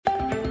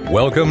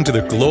Welcome to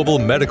the Global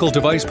Medical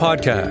Device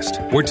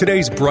Podcast, where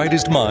today's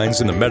brightest minds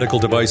in the medical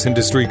device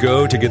industry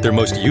go to get their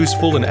most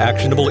useful and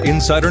actionable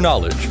insider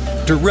knowledge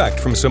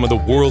direct from some of the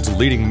world's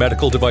leading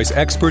medical device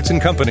experts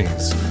and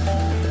companies.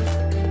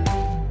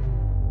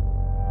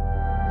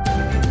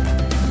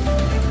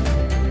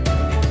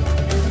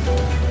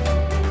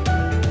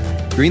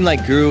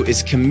 Greenlight Guru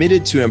is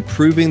committed to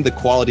improving the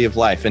quality of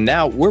life, and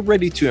now we're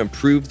ready to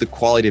improve the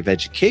quality of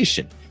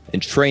education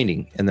and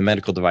training in the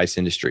medical device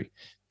industry.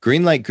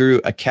 Greenlight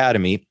Guru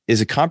Academy is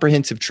a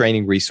comprehensive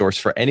training resource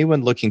for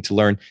anyone looking to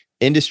learn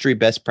industry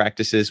best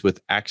practices with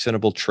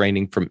actionable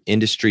training from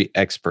industry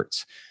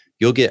experts.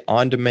 You'll get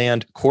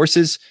on-demand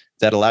courses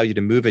that allow you to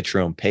move at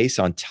your own pace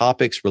on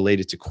topics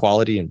related to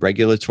quality and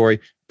regulatory,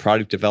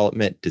 product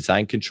development,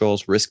 design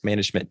controls, risk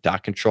management,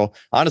 doc control.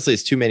 Honestly,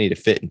 it's too many to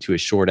fit into a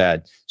short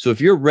ad. So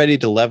if you're ready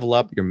to level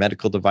up your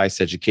medical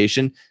device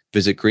education,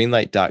 visit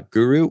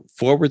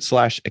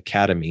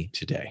greenlight.guru/academy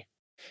today.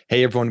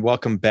 Hey everyone,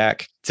 welcome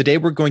back. Today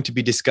we're going to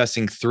be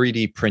discussing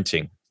 3D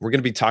printing. We're going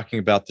to be talking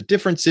about the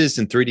differences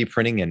in 3D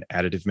printing and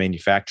additive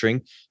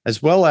manufacturing,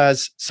 as well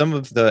as some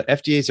of the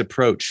FDA's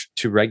approach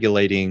to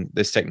regulating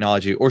this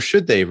technology, or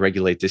should they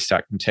regulate this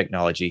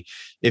technology?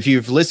 If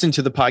you've listened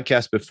to the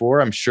podcast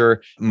before, I'm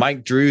sure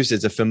Mike Drews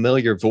is a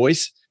familiar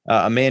voice,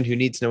 a man who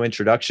needs no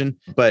introduction.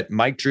 But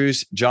Mike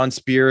Drews, John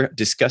Spear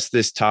discussed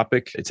this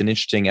topic. It's an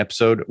interesting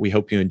episode. We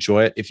hope you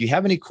enjoy it. If you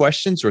have any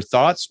questions or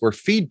thoughts or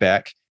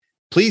feedback,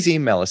 please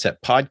email us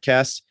at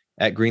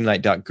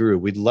podcast@greenlight.guru.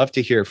 We'd love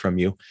to hear from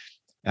you.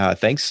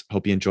 Thanks.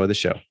 Hope you enjoy the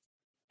show.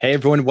 Hey,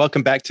 everyone.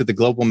 Welcome back to the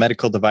Global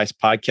Medical Device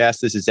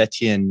Podcast. This is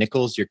Etienne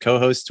Nichols, your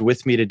co-host.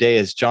 With me today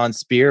is John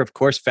Spear, of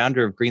course,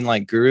 founder of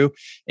Greenlight Guru,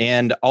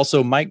 and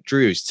also Mike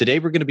Drews. Today,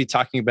 we're going to be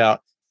talking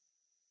about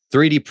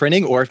 3D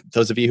printing, or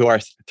those of you who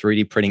are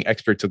 3D printing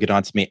experts will get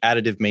on to me,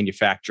 additive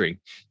manufacturing,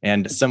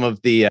 and some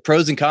of the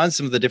pros and cons,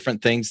 some of the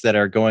different things that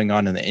are going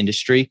on in the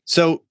industry.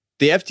 So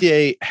the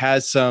FDA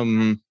has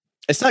some...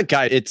 It's not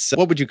guide. It's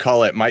what would you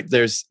call it, Mike?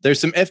 There's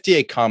some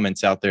FDA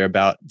comments out there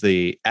about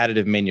the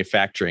additive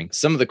manufacturing.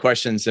 Some of the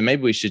questions, and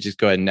maybe we should just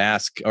go ahead and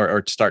ask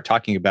or start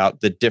talking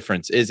about the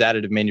difference. Is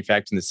additive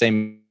manufacturing the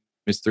same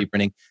as 3D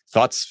printing?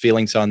 Thoughts,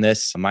 feelings on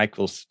this? Mike,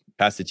 we'll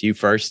pass it to you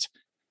first.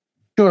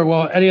 Sure.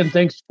 Well, Eddie,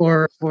 thanks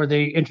for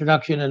the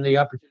introduction and the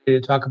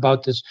opportunity to talk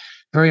about this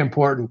very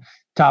important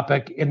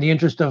topic. In the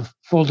interest of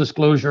full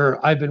disclosure,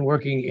 I've been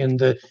working in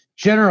the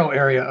general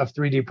area of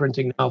 3D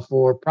printing now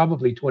for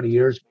probably 20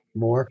 years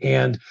more.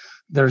 And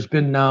there's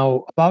been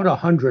now about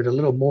 100, a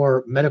little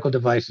more medical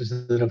devices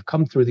that have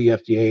come through the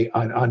FDA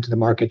onto the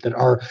market that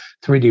are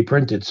 3D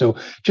printed. So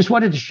just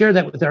wanted to share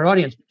that with our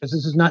audience because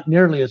this is not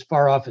nearly as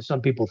far off as some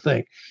people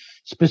think.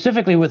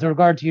 Specifically with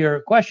regard to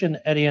your question,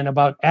 Etienne,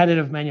 about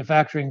additive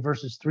manufacturing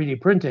versus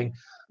 3D printing.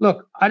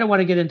 Look, I don't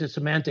want to get into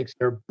semantics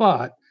here,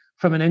 but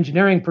from an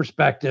engineering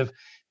perspective,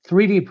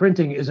 3D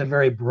printing is a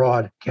very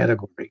broad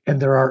category,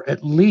 and there are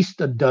at least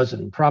a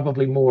dozen,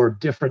 probably more,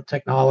 different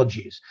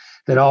technologies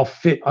that all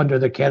fit under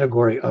the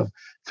category of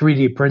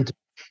 3D printing.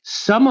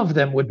 Some of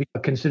them would be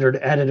considered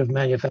additive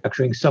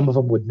manufacturing, some of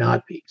them would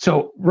not be.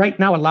 So right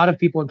now, a lot of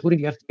people,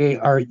 including the FDA,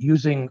 are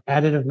using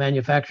additive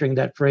manufacturing,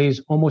 that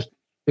phrase, almost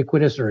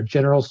ubiquitous or a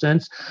general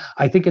sense.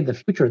 I think in the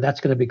future,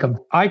 that's going to become,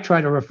 I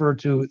try to refer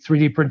to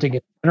 3D printing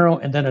in general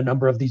and then a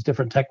number of these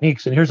different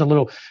techniques. And here's a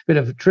little bit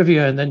of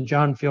trivia, and then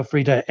John, feel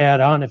free to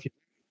add on.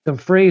 The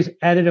phrase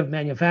additive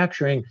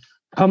manufacturing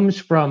comes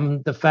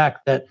from the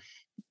fact that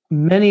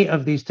many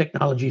of these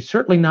technologies,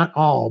 certainly not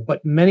all,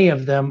 but many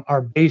of them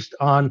are based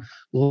on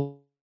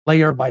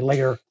layer by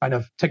layer kind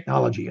of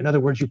technology. In other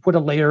words, you put a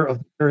layer of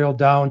material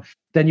down,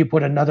 then you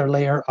put another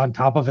layer on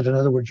top of it. In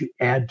other words, you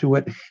add to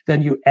it,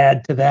 then you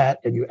add to that,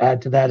 and you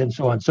add to that, and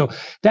so on. So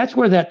that's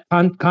where that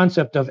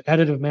concept of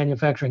additive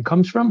manufacturing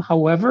comes from.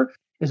 However,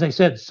 as I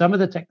said, some of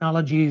the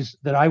technologies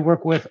that I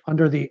work with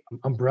under the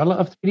umbrella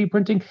of 3D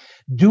printing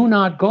do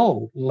not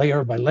go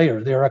layer by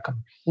layer. They're a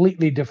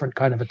completely different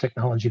kind of a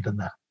technology than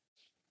that.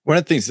 One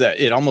of the things that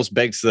it almost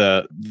begs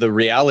the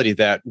reality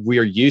that we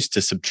are used to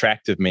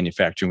subtractive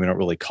manufacturing. We don't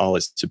really call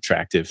it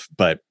subtractive,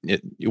 but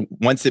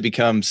once it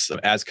becomes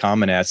as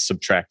common as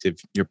subtractive,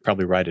 you're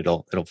probably right.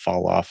 It'll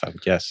fall off, I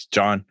would guess.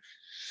 John?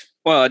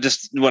 Well, I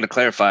just want to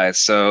clarify.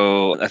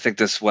 So I think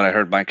what I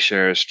heard Mike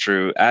share is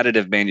true.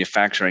 Additive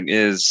manufacturing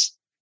is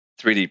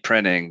 3D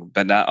printing,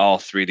 but not all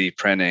 3D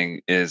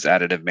printing is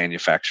additive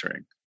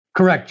manufacturing.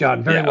 Correct,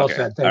 John. Very well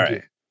said. Thank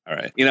you. All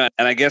right. And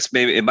I guess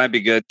maybe it might be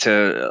good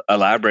to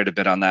elaborate a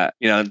bit on that.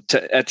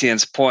 To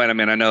Etienne's point,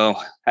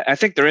 I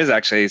think there is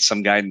actually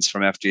some guidance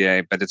from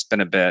FDA, but it's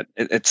been a bit.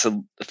 It's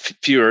a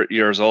few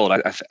years old.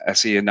 I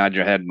see you nod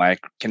your head,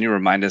 Mike. Can you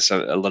remind us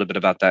a little bit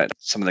about that,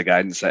 some of the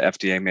guidance that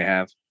FDA may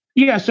have?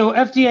 Yeah, so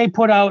FDA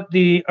put out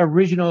the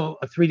original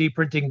 3D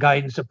printing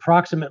guidance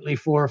approximately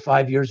 4 or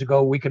 5 years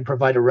ago. We can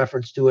provide a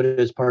reference to it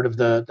as part of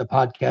the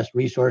podcast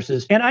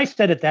resources. And I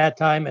said at that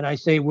time, and I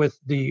say with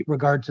the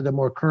regard to the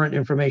more current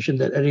information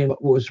that Etienne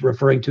was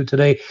referring to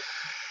today,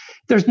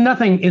 there's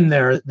nothing in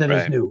there that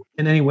is new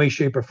in any way,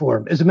 shape, or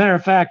form. As a matter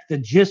of fact, the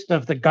gist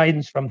of the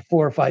guidance from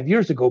 4 or 5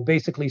 years ago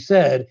basically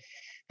said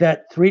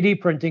that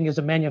 3D printing is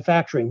a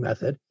manufacturing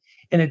method.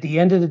 And at the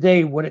end of the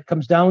day, what it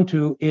comes down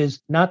to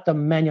is not the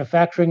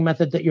manufacturing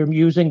method that you're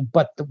using,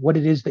 but what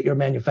it is that you're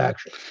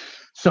manufacturing.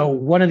 So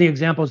one of the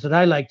examples that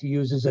I like to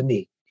use is a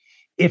knee.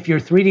 If you're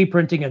 3D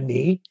printing a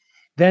knee,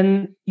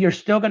 then you're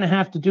still going to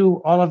have to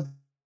do all of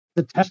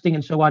the testing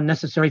and so on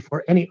necessary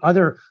for any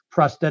other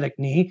prosthetic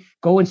knee.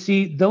 Go and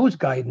see those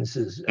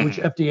guidances, which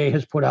FDA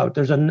has put out.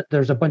 There's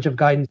a bunch of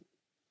guidance,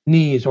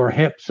 knees or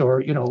hips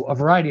or, a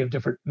variety of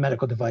different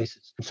medical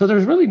devices. So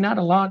there's really not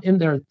a lot in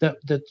there that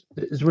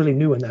is really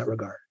new in that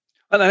regard.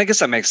 Well, I guess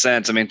that makes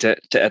sense. I mean, to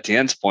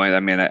Etienne's point,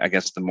 I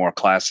guess the more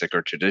classic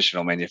or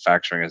traditional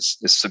manufacturing is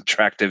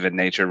subtractive in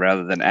nature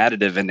rather than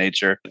additive in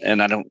nature.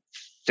 And I don't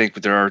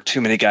think there are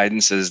too many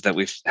guidances that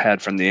we've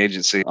had from the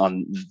agency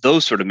on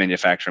those sort of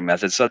manufacturing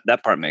methods. So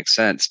that part makes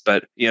sense.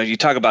 But, you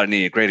talk about a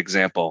knee, a great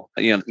example,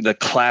 the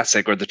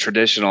classic or the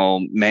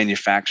traditional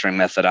manufacturing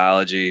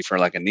methodology for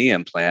like a knee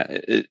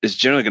implant is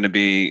generally going to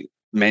be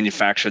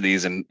manufacture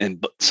these in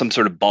some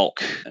sort of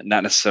bulk,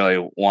 not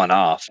necessarily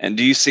one-off. And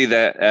do you see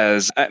that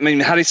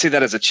how do you see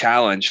that as a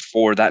challenge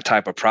for that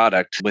type of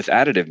product with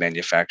additive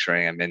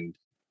manufacturing?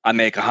 I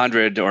make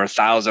 100 or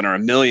 1,000 or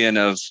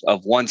 1,000,000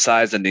 of one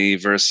size of knee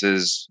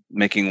versus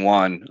making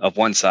one of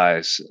one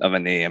size of a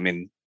knee.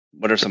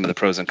 What are some of the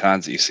pros and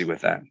cons that you see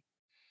with that?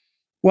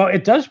 Well,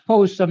 it does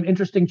pose some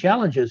interesting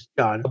challenges,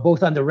 John,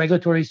 both on the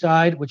regulatory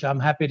side, which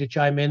I'm happy to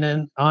chime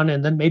in on,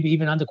 and then maybe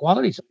even on the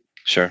quality side.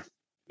 Sure.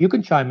 You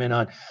can chime in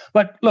on.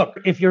 But look,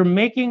 if you're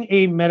making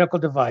a medical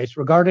device,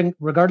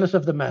 regardless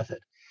of the method,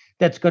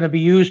 that's going to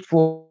be used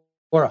for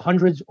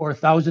hundreds or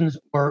thousands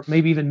or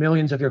maybe even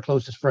millions of your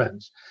closest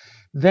friends,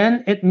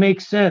 then it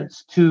makes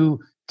sense to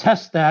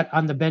test that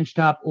on the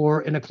benchtop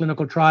or in a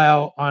clinical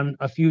trial on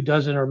a few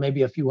dozen or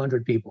maybe a few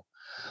hundred people.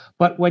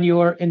 But when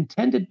your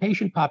intended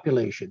patient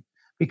population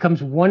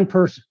becomes one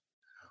person,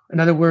 in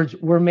other words,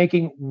 we're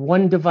making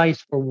one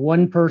device for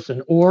one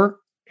person, or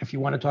if you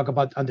want to talk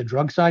about on the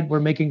drug side,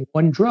 we're making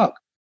one drug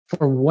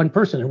for one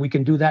person, and we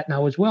can do that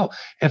now as well.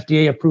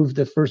 FDA approved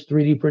the first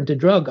 3D printed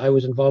drug I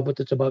was involved with.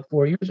 It's about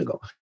 4 years ago.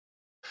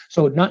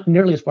 So not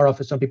nearly as far off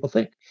as some people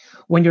think.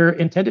 When your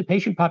intended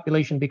patient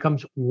population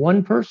becomes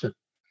one person,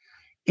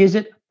 is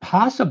it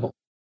possible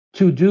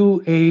to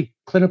do a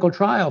clinical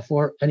trial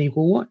for an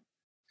equal one?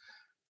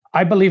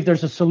 I believe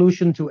there's a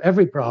solution to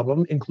every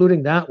problem,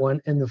 including that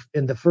one. And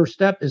the first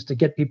step is to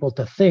get people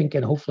to think,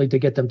 and hopefully to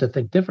get them to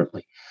think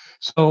differently.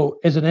 So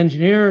as an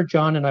engineer,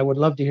 John, and I would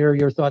love to hear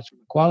your thoughts from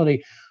a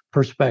quality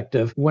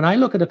perspective, when I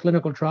look at a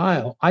clinical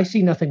trial, I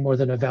see nothing more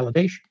than a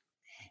validation.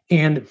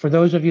 And for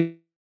those of you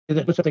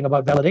that know something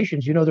about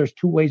validations, there's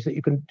two ways that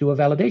you can do a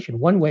validation.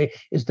 One way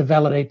is to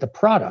validate the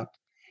product.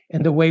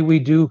 And the way we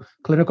do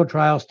clinical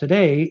trials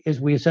today is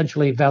we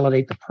essentially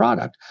validate the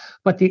product.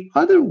 But the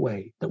other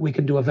way that we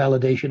can do a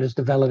validation is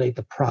to validate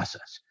the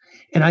process.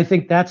 And I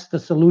think that's the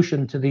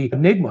solution to the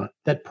enigma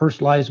that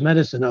personalized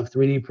medicine of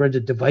 3D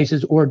printed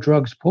devices or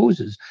drugs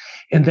poses.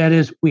 And that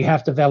is, we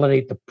have to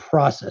validate the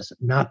process,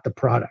 not the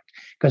product.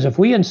 Because if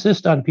we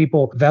insist on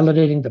people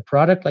validating the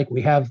product like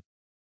we have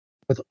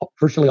with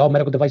virtually all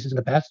medical devices in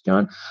the past,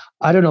 John,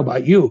 I don't know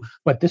about you,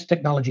 but this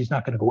technology is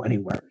not going to go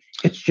anywhere.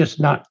 It's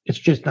just not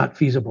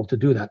feasible to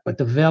do that. But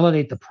to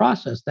validate the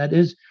process, that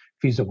is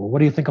feasible. What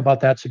do you think about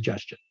that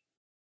suggestion?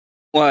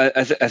 Well,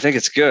 I think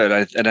it's good.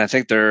 I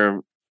think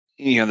there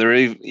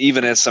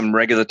even is some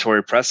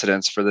regulatory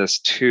precedents for this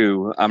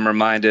too. I'm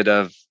reminded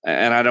of,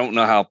 and I don't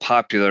know how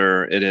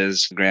popular it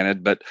is,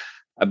 granted, but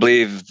I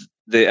believe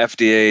the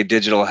FDA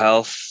Digital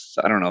Health,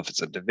 I don't know if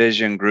it's a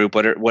division group,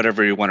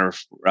 whatever you want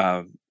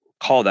to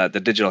call that, the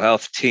digital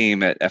health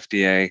team at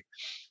FDA,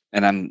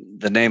 and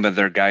the name of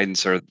their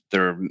guidance or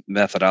their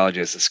methodology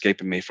is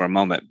escaping me for a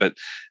moment, but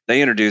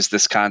they introduced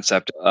this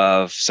concept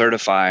of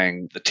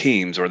certifying the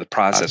teams or the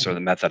process or the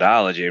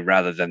methodology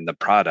rather than the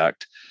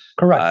product.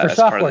 Correct. For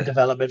software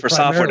development. For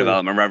software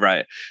development,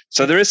 right.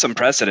 So there is some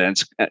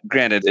precedence.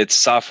 Granted, it's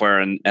software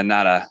and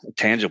not a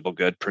tangible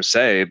good per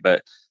se,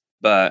 but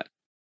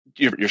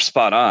you're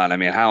spot on.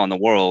 How in the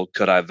world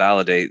could I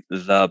validate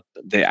the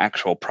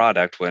actual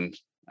product when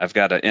I've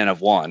got an N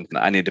of one?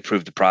 I need to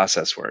prove the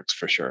process works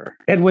for sure.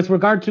 And with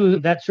regard to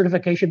that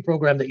certification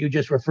program that you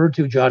just referred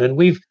to, John, and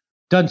we've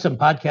done some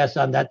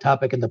podcasts on that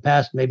topic in the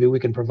past, maybe we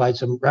can provide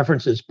some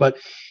references, but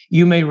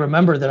you may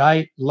remember that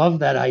I love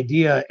that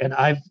idea, and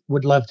I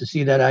would love to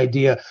see that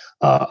idea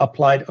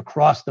applied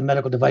across the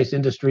medical device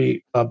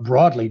industry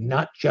broadly,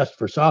 not just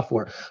for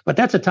software. But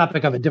that's a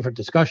topic of a different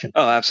discussion.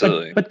 Oh,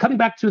 absolutely. But coming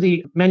back to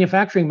the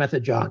manufacturing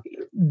method, John,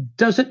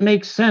 does it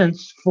make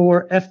sense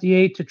for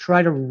FDA to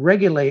try to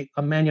regulate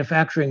a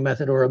manufacturing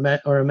method or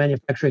a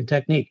manufacturing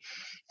technique?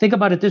 Think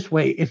about it this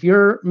way. If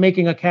you're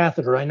making a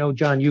catheter, I know,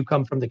 John, you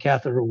come from the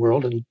catheter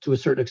world, and to a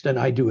certain extent,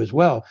 I do as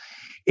well.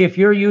 If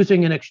you're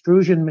using an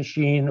extrusion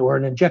machine or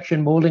an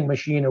injection molding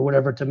machine or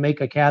whatever to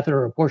make a catheter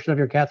or a portion of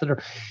your catheter,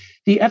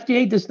 the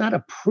FDA does not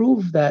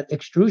approve that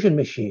extrusion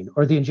machine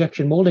or the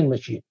injection molding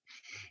machine.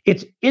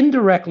 It's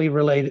indirectly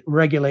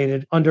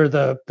regulated under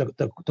the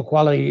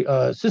quality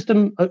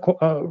system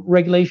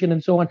regulation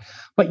and so on.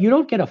 But you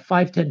don't get a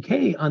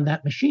 510K on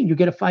that machine. You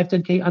get a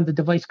 510K on the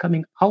device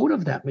coming out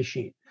of that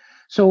machine.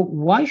 So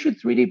why should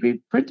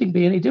 3D printing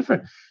be any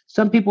different?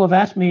 Some people have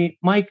asked me,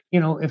 Mike,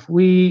 if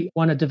we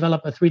want to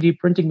develop a 3D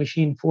printing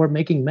machine for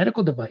making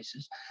medical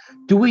devices,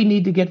 do we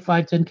need to get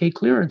 510K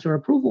clearance or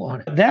approval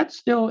on it? That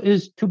still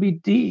is to be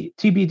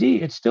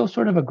TBD. It's still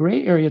sort of a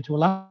gray area to a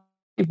lot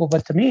of people,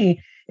 but to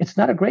me, it's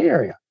not a gray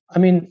area. I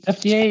mean,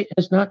 FDA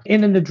is not,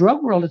 and in the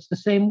drug world, it's the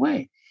same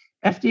way.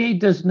 FDA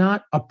does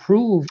not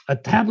approve a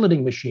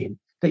tableting machine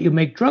that you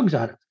make drugs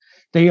out of.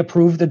 They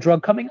approve the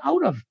drug coming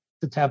out of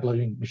the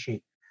tableting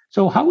machine.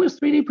 So how is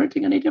 3D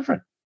printing any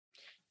different?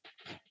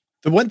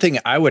 The one thing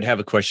I would have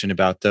a question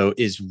about, though,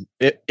 is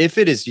if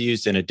it is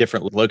used in a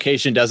different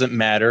location, doesn't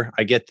matter.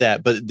 I get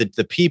that. But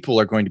the people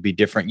are going to be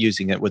different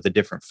using it with a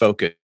different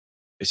focus.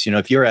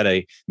 If you're at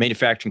a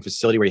manufacturing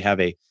facility where you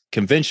have a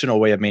conventional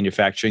way of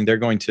manufacturing, they're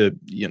going to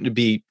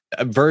be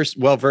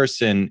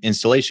well-versed in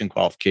installation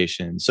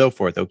qualification and so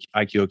forth, IQ,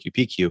 OQ,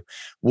 PQ.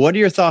 What are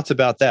your thoughts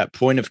about that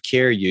point of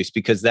care use?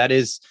 Because that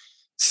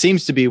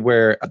seems to be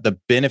where the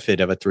benefit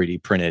of a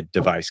 3D printed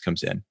device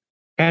comes in.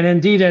 And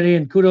indeed, Eddie,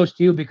 and kudos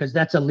to you, because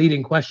that's a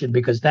leading question,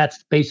 because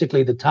that's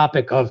basically the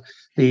topic of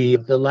the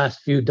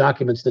last few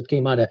documents that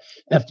came out of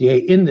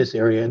FDA in this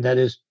area, and that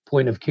is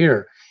point of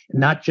care,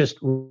 not just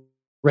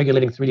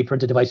regulating 3D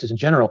printed devices in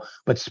general,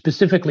 but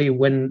specifically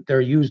when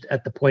they're used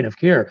at the point of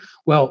care.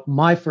 Well,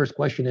 my first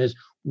question is,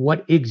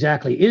 what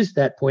exactly is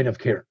that point of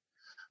care?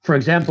 For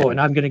example, and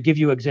I'm going to give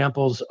you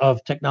examples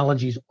of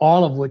technologies,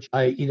 all of which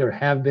I either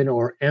have been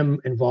or am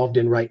involved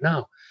in right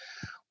now.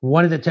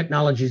 One of the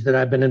technologies that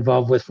I've been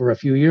involved with for a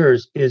few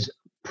years is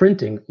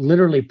printing,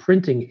 literally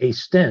printing a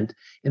stent,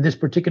 in this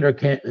particular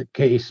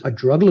case, a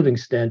drug-eluting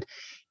stent,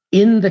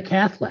 in the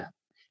cath lab.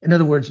 In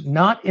other words,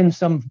 not in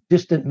some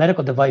distant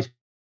medical device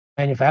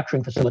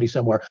manufacturing facility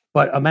somewhere,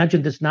 but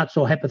imagine this not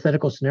so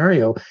hypothetical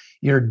scenario.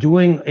 You're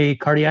doing a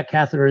cardiac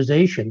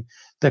catheterization.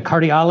 The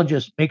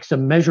cardiologist makes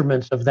some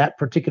measurements of that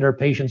particular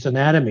patient's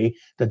anatomy,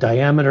 the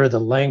diameter, the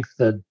length,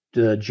 the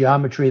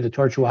geometry, the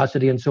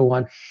tortuosity, and so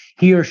on.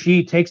 He or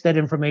she takes that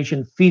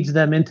information, feeds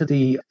them into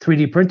the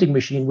 3D printing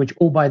machine, which,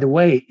 oh, by the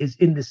way, is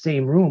in the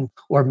same room,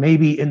 or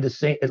maybe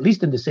at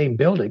least in the same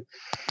building.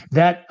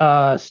 That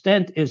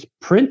stent is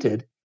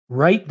printed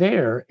right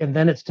there, and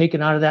then it's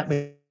taken out of that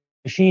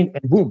machine,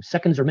 and boom,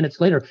 seconds or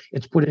minutes later,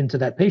 it's put into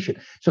that patient.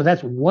 So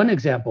that's one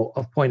example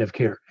of point of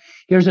care.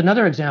 Here's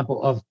another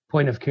example of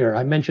point of care.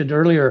 I mentioned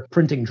earlier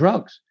printing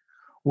drugs.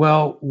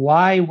 Well,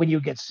 why, when you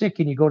get sick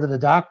and you go to the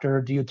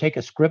doctor, do you take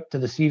a script to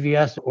the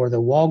CVS or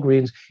the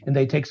Walgreens and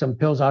they take some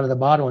pills out of the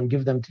bottle and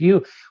give them to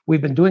you?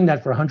 We've been doing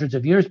that for hundreds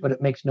of years, but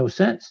it makes no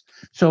sense.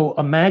 So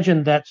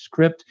imagine that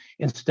script,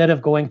 instead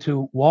of going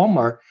to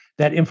Walmart,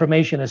 that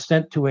information is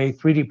sent to a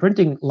 3D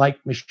printing like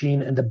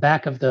machine in the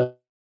back of the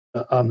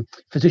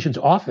physician's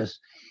office,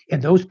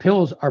 and those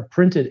pills are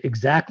printed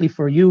exactly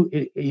for you,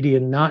 Edie,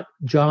 and not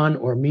John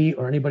or me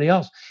or anybody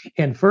else.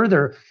 And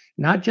further,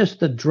 not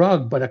just the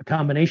drug, but a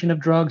combination of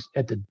drugs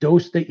at the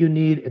dose that you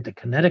need, at the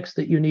kinetics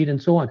that you need,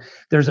 and so on.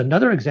 There's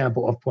another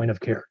example of point of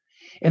care.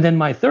 And then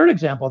my third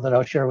example that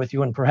I'll share with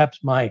you, and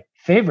perhaps my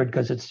favorite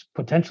because it's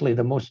potentially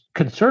the most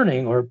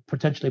concerning or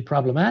potentially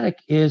problematic,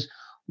 is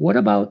what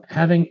about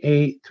having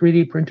a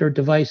 3D printer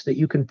device that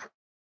you can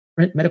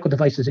print medical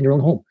devices in your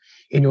own home,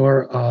 in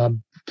your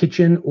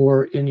kitchen,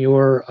 or in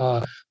your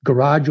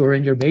garage, or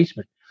in your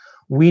basement?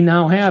 We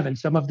now have, and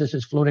some of this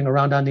is floating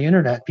around on the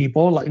internet,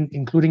 people,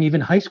 including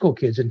even high school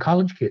kids and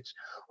college kids,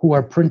 who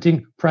are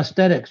printing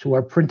prosthetics, who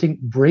are printing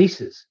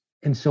braces,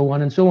 and so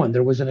on and so on.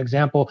 There was an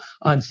example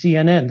on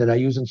CNN that I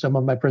use in some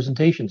of my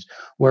presentations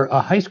where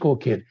a high school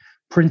kid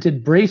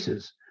printed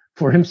braces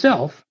for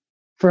himself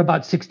for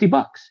about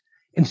 $60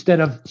 instead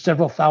of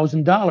several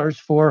 $1,000s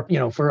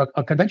for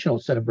a conventional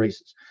set of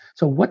braces.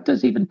 So what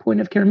does even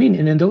point of care mean?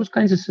 And in those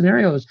kinds of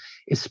scenarios,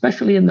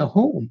 especially in the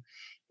home,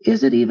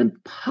 is it even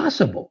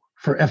possible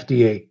for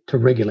FDA to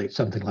regulate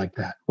something like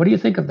that? What do you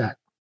think of that?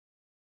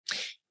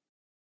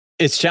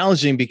 It's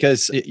challenging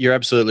because you're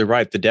absolutely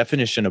right. The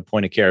definition of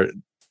point of care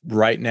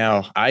right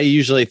now, I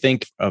usually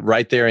think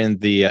right there in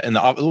the kind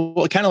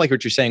of like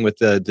what you're saying with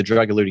the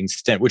drug-eluting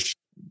stent, which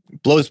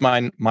blows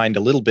my mind a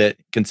little bit,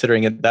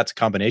 considering that's a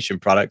combination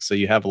product. So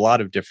you have a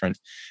lot of different.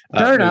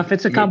 Fair enough.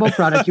 It's a combo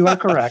product. You are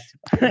correct.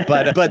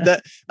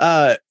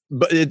 But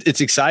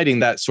it's exciting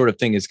that sort of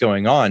thing is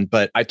going on.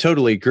 But I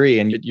totally agree.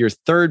 And your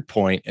third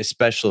point,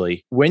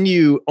 especially when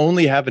you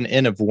only have an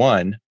N of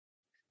 1,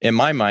 in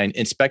my mind,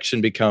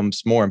 inspection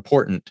becomes more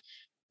important.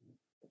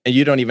 And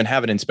you don't even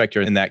have an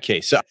inspector in that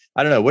case. So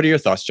I don't know. What are your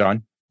thoughts,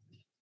 John?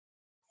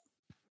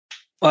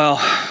 Well,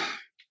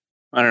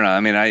 I don't know. I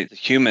mean, the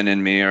human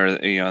in me, or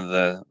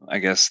the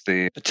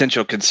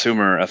potential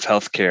consumer of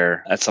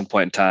healthcare at some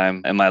point in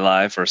time in my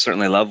life, or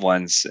certainly loved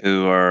ones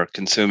who are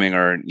consuming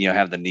or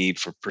have the need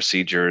for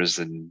procedures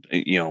and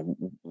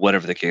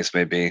whatever the case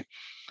may be.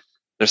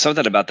 There's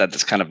something about that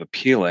that's kind of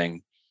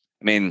appealing.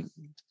 I mean,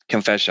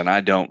 confession, I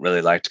don't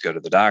really like to go to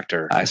the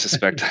doctor. I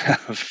suspect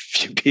a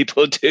few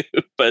people do,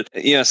 but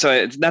so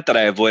it's not that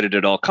I avoid it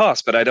at all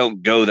costs, but I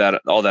don't go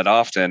all that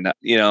often.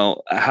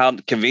 How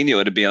convenient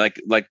would it be?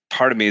 Like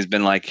part of me has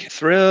been like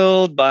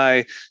thrilled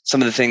by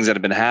some of the things that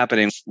have been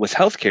happening with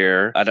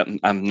healthcare.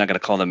 I'm not going to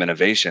call them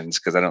innovations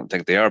because I don't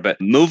think they are, but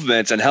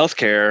movements in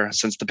healthcare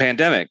since the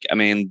pandemic. I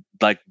mean,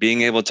 like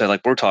being able to,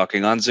 like we're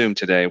talking on Zoom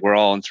today, we're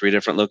all in 3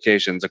 different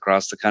locations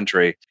across the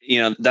country.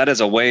 That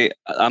is a way.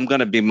 I'm going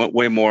to be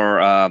way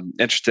more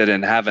interested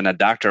in having a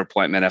doctor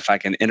appointment if I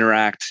can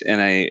interact in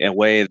a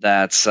way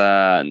that's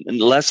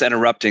less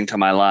interrupting to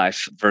my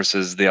life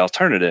versus the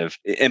alternative.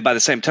 And by the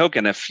same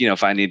token,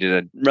 if I needed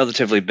a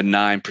relatively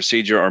benign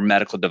procedure or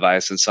medical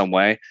device in some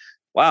way,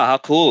 wow, how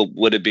cool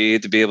would it be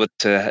to be able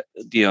to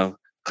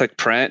click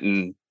print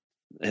and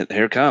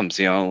here comes,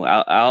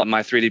 out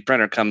my 3D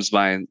printer comes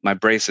my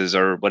braces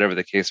or whatever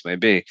the case may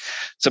be.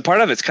 So part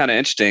of it's kind of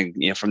interesting,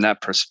 from that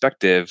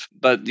perspective.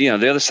 But, the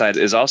other side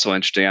is also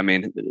interesting. I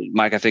mean,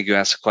 Mike, I think you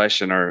asked a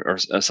question or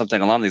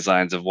something along these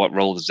lines of what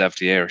role does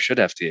FDA or should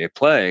FDA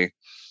play?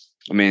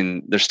 I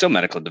mean, there's still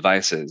medical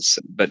devices.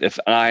 But if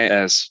I,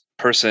 as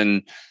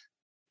person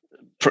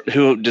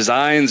who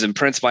designs and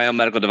prints my own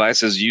medical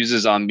devices,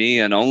 uses on me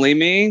and only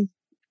me,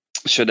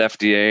 should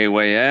FDA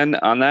weigh in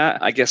on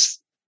that? I guess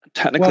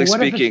technically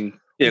speaking,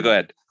 go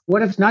ahead.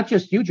 What if it's not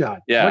just you, John?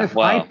 Yeah, what if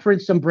I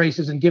print some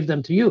braces and give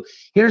them to you?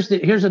 Here's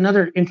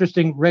another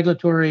interesting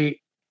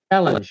regulatory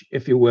challenge,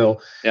 if you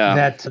will,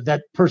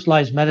 that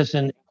personalized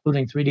medicine,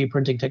 including 3D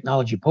printing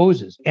technology,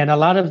 poses. And a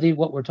lot of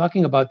what we're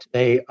talking about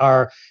today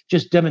are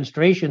just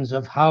demonstrations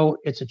of how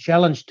it's a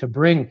challenge to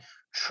bring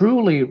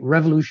truly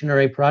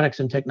revolutionary products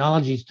and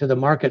technologies to the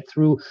market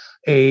through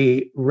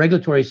a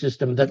regulatory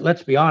system that,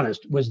 let's be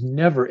honest, was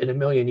never in a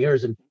million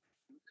years in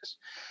this.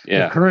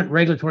 The current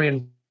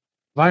regulatory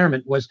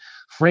environment was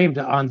framed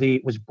on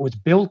was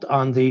built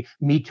on the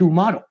Me Too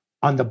model,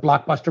 on the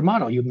blockbuster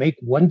model. You make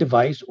one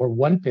device or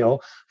one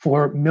pill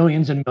for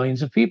millions and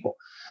millions of people.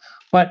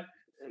 But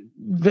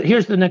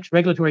here's the next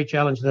regulatory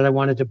challenge that I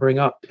wanted to bring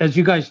up. As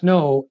you guys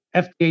know,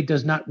 FDA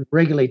does not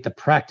regulate the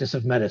practice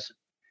of medicine.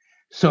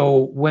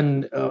 So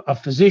when a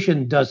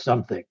physician does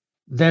something,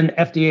 then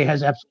FDA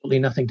has absolutely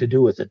nothing to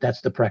do with it.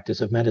 That's the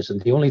practice of medicine.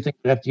 The only thing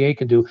that FDA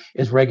can do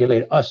is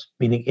regulate us,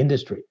 meaning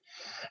industry.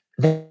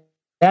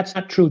 That's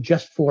not true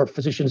just for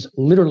physicians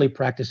literally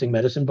practicing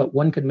medicine, but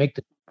one could make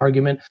the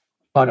argument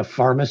about a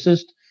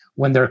pharmacist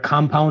when they're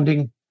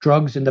compounding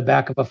drugs in the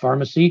back of a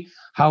pharmacy.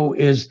 How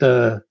is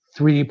the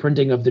 3D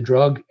printing of the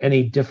drug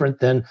any different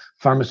than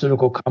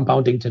pharmaceutical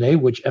compounding today,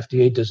 which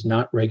FDA does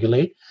not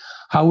regulate?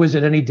 How is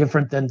it any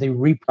different than the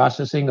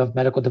reprocessing of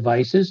medical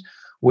devices,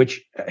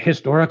 which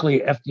historically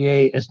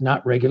FDA is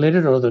not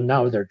regulated, although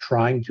now they're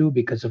trying to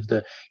because of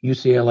the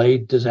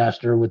UCLA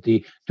disaster with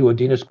the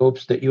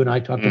duodenoscopes that you and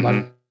I talked about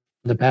in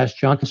the past,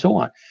 John, and so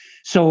on.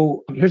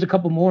 So here's a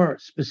couple more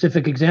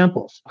specific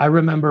examples. I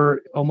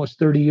remember almost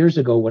 30 years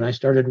ago when I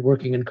started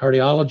working in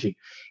cardiology,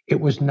 it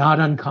was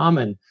not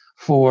uncommon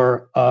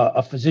for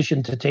a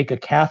physician to take a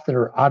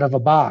catheter out of a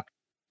box.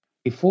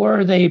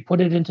 Before they put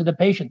it into the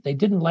patient, they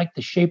didn't like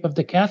the shape of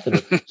the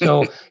catheter.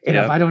 So,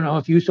 if I don't know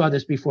if you saw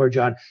this before,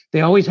 John, they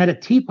always had a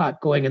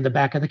teapot going in the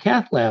back of the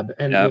cath lab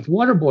and with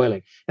water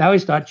boiling. I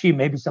always thought, gee,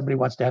 maybe somebody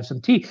wants to have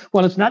some tea.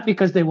 Well, it's not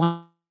because they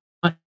want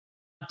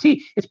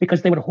tea. It's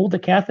because they would hold the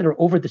catheter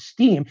over the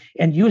steam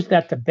and use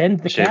that to bend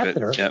the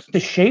catheter, to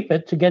shape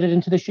it, to get it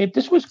into the shape.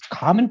 This was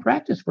common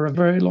practice for a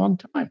very long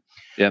time.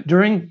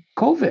 During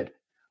COVID,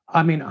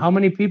 I mean, how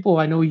many people,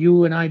 I know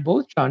you and I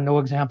both, John, know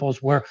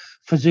examples where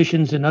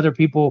physicians and other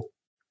people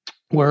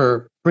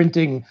were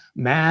printing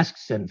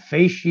masks and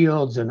face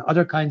shields and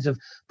other kinds of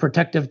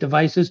protective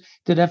devices.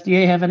 Did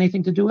FDA have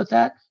anything to do with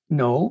that?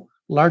 No,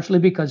 largely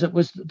because it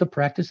was the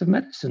practice of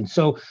medicine.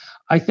 So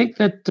I think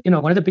that,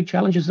 one of the big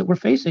challenges that we're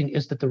facing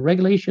is that the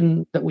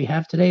regulation that we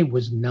have today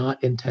was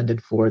not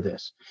intended for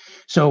this.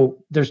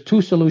 So there's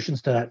 2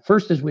 solutions to that.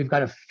 First is we've got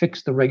to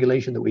fix the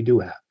regulation that we do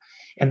have.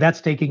 And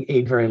that's taking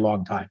a very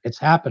long time. It's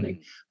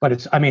happening, but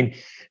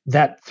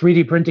that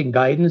 3D printing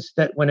guidance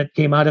that when it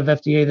came out of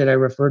FDA that I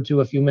referred to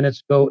a few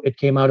minutes ago, it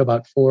came out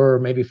about 4 or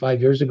maybe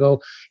 5 years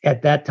ago.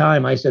 At that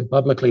time, I said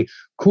publicly,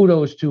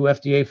 kudos to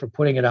FDA for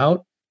putting it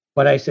out.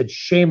 But I said,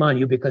 shame on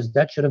you, because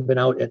that should have been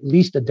out at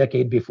least a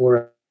decade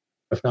before,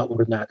 if not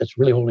longer than that. That's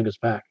really holding us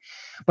back.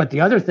 But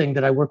the other thing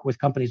that I work with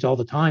companies all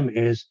the time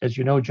is, as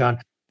you know, John,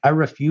 I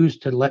refuse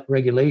to let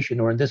regulation,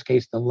 or in this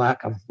case, the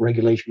lack of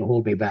regulation,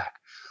 hold me back.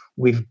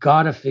 We've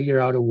got to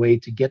figure out a way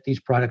to get these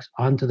products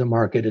onto the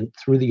market and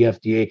through the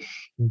FDA,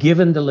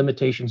 given the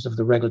limitations of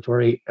the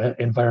regulatory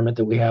environment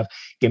that we have,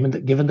 given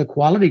the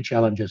quality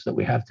challenges that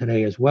we have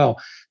today as well.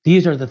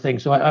 These are the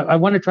things. So I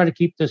want to try to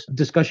keep this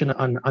discussion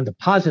on the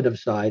positive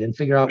side and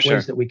figure out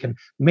ways that we can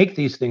make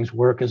these things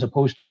work, as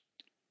opposed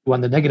to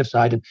on the negative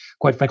side. And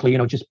quite frankly,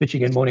 just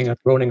bitching and moaning and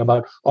groaning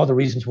about all the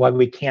reasons why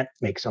we can't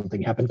make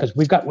something happen, because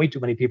we've got way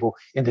too many people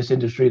in this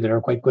industry that are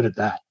quite good at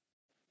that.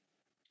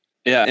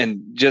 Yeah,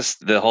 and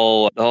just the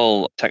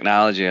whole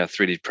technology of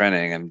 3D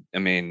printing. And I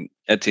mean,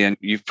 Etienne,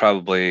 you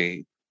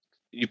probably,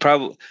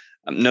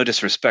 no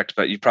disrespect,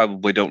 but you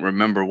probably don't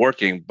remember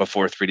working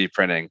before 3D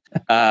printing.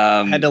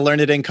 I had to learn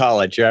it in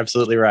college. You're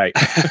absolutely right.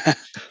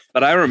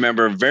 But I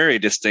remember very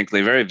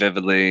distinctly, very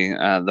vividly,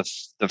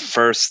 the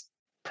first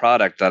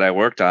product that I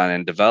worked on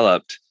and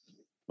developed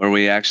where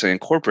we actually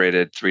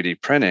incorporated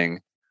 3D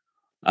printing.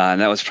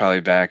 And that was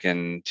probably back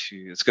in,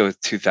 let's go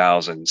with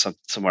 2000,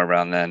 somewhere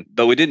around then.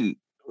 But we didn't,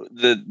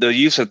 the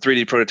use of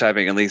 3D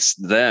prototyping, at least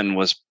then,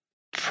 was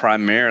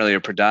primarily or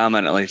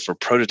predominantly for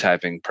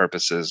prototyping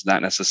purposes,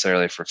 not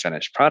necessarily for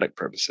finished product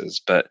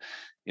purposes. But,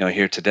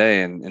 here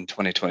today in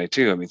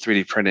 2022,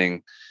 3D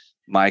printing,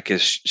 Mike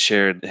has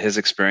shared his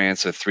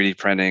experience with 3D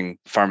printing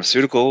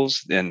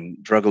pharmaceuticals and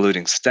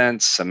drug-eluting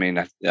stents.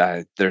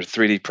 They're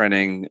 3D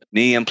printing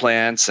knee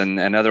implants and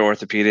other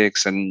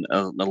orthopedics and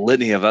a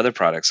litany of other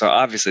products. So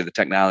obviously the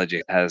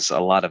technology has a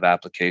lot of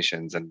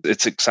applications, and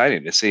it's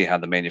exciting to see how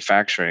the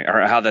manufacturing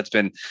or how that's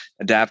been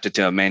adapted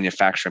to a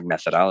manufacturing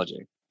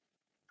methodology.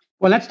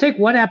 Well, let's take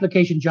one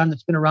application, John,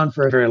 that's been around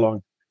for a very long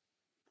time.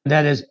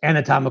 That is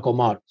anatomical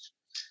models.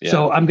 Yeah.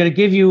 So I'm going to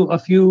give you a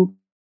few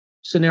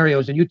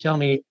scenarios and you tell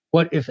me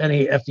what, if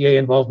any, FDA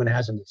involvement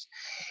has in this.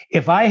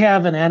 If I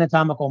have an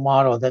anatomical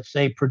model that's,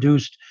 say,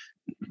 produced,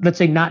 let's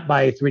say not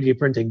by 3D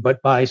printing,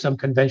 but by some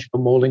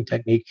conventional molding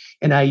technique,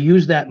 and I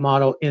use that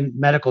model in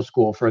medical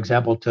school, for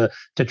example, to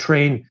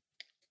train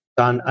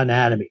on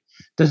anatomy,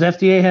 does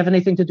FDA have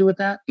anything to do with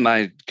that?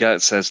 My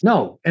gut says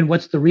no. And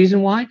what's the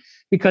reason why?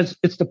 Because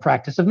it's the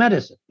practice of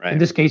medicine. Right. In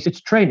this case, it's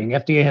training.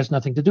 FDA has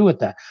nothing to do with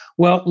that.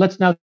 Well, let's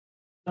now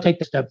take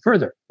the step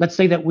further. Let's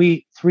say that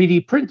we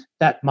 3D print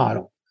that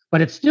model,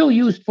 but it's still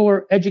used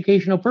for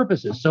educational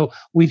purposes. So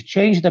we've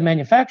changed the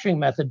manufacturing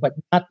method, but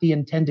not the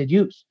intended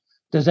use.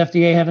 Does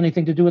FDA have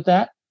anything to do with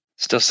that?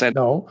 Still said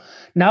no.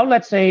 Now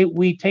let's say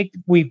we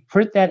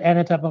print that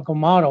anatomical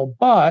model,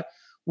 but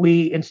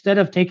we, instead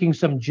of taking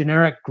some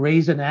generic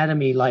Gray's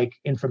Anatomy-like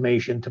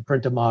information to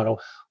print a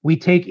model, we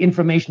take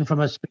information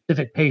from a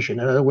specific patient,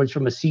 in other words,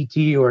 from a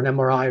CT or an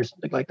MRI or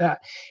something like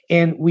that.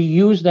 And we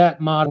use that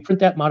model,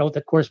 print that model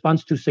that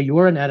corresponds to, say,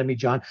 your anatomy,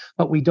 John,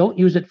 but we don't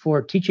use it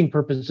for teaching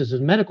purposes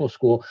in medical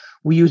school.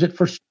 We use it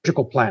for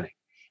surgical planning.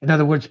 In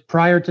other words,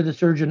 prior to the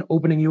surgeon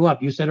opening you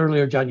up, you said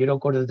earlier, John, you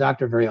don't go to the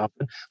doctor very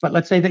often, but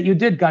let's say that you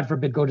did, God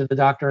forbid, go to the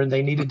doctor and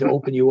they needed to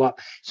open you up.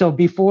 So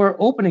before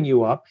opening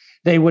you up,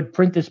 they would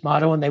print this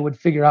model and they would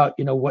figure out,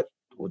 what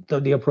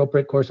the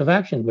appropriate course of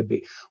action would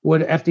be.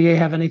 Would FDA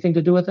have anything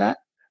to do with that?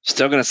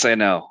 Still going to say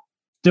no.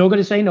 Still going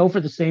to say no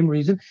for the same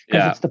reason,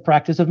 because it's the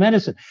practice of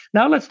medicine.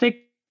 Now let's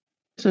take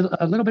this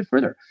a little bit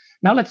further.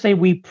 Now let's say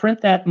we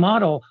print that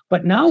model,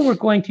 but now we're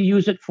going to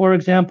use it, for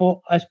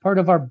example, as part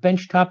of our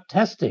benchtop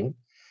testing.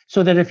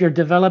 So that if you're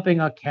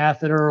developing a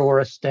catheter or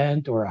a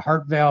stent or a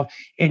heart valve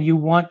and you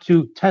want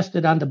to test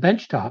it on the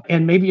benchtop,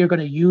 and maybe you're going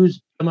to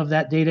use some of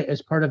that data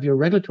as part of your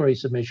regulatory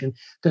submission,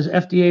 does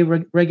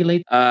FDA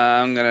regulate?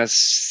 I'm going to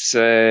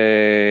say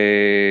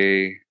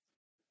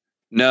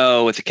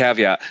no with the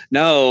caveat.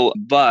 No,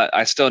 but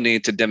I still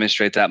need to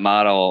demonstrate that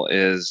model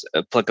is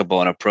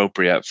applicable and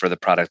appropriate for the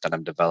product that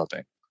I'm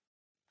developing.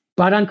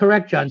 Spot on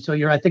correct, John. So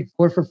you're, I think,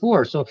 4 for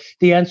 4. So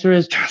the answer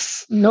is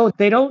yes. No,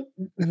 they don't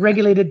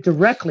regulate it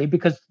directly,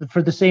 because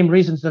for the same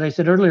reasons that I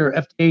said earlier,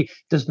 FDA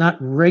does not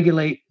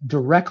regulate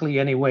directly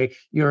anyway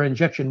your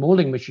injection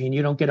molding machine.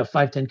 You don't get a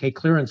 510K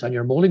clearance on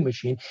your molding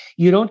machine.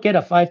 You don't get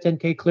a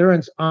 510K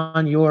clearance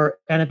on your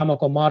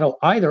anatomical model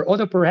either,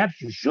 although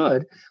perhaps you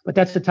should, but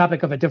that's the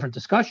topic of a different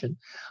discussion.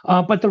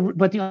 But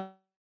the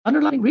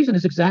underlying reason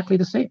is exactly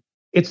the same.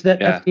 It's that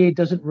FDA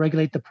doesn't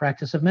regulate the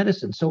practice of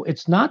medicine. So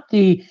it's not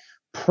the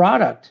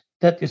product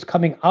that is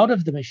coming out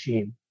of the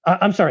machine.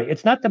 I'm sorry,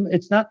 it's not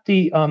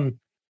the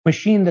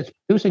machine that's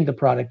producing the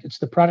product. It's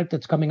the product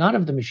that's coming out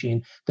of the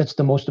machine that's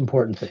the most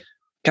important thing.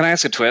 Can I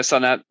ask a twist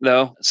on that,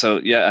 though? So,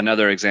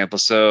 another example.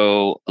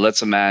 So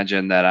let's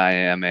imagine that I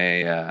am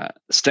a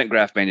stent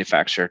graft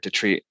manufacturer to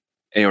treat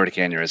aortic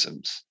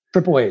aneurysms.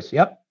 AAAs,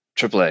 yep.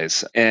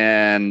 AAAs,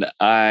 and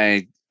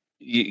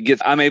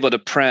I'm able to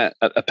print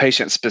a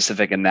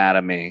patient-specific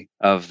anatomy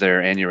of their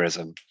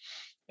aneurysm,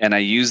 and I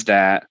use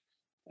that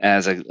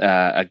as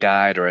a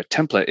guide or a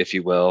template, if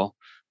you will,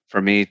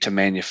 for me to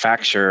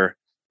manufacture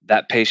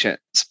that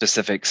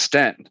patient-specific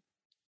stent.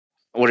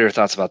 What are your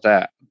thoughts about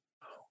that?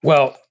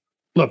 Well,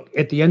 look,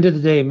 at the end of the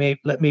day,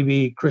 let me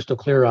be crystal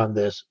clear on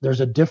this. There's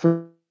a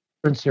difference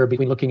here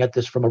between looking at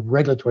this from a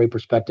regulatory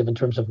perspective in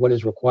terms of what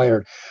is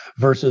required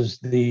versus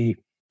the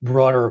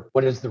broader,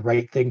 what is the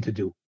right thing to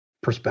do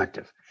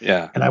perspective.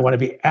 Yeah. And I want to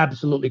be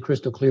absolutely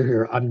crystal clear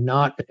here. I'm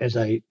not, as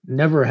I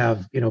never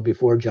have,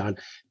 before, John,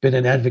 been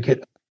an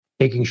advocate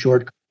taking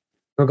shortcuts.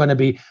 We're going to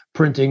be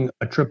printing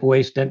a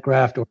AAA stent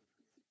graft or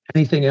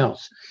anything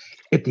else.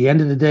 At the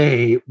end of the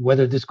day,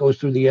 whether this goes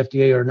through the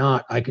FDA or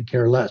not, I could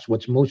care less.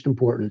 What's most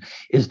important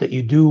is that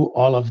you do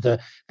all of the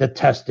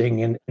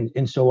testing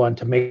and so on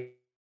to make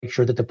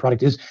sure that the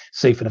product is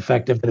safe and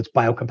effective, that it's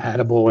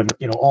biocompatible,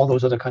 and all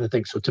those other kind of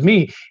things. So to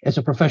me, as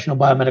a professional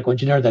biomedical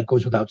engineer, that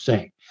goes without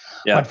saying.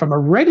 Yeah. But from a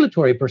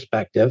regulatory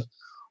perspective,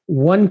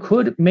 one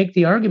could make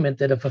the argument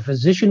that if a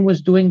physician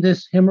was doing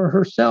this him or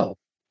herself,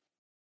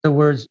 other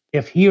words,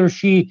 if he or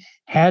she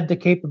had the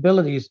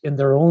capabilities in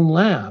their own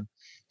lab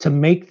to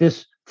make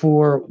this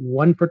for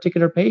one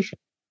particular patient,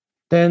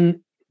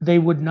 then they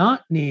would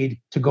not need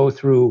to go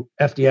through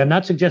FDA. I'm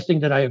not suggesting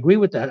that I agree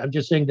with that. I'm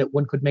just saying that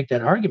one could make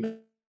that argument.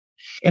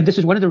 And this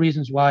is one of the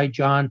reasons why,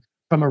 John,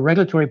 from a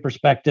regulatory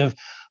perspective,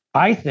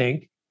 I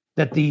think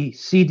that the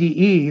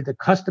CDE, the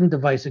custom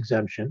device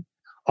exemption,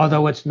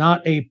 although it's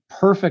not a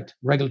perfect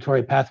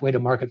regulatory pathway to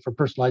market for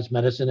personalized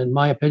medicine, in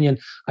my opinion,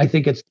 I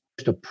think it's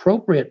the most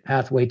appropriate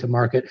pathway to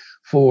market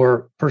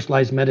for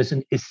personalized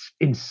medicine is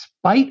in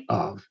spite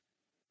of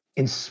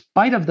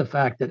the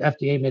fact that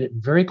FDA made it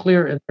very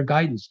clear in their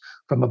guidance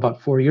from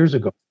about 4 years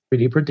ago,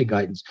 3D printing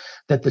guidance,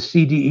 that the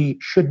CDE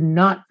should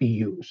not be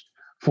used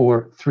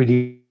for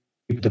 3D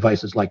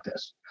devices like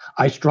this.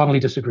 I strongly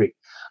disagree.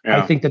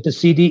 Yeah. I think that the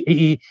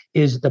CDE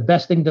is the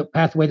best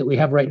pathway that we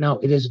have right now.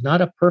 It is not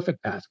a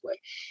perfect pathway.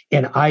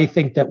 And I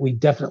think that we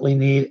definitely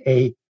need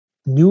a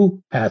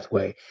new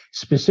pathway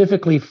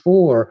specifically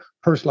for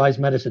personalized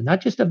medicine, not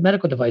just of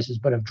medical devices,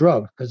 but of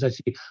drugs, because I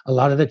see a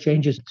lot of the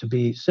changes to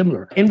be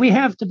similar. And we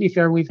have, to be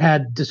fair, we've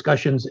had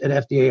discussions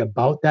at FDA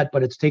about that,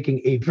 but it's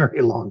taking a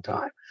very long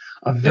time,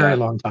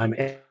 long time.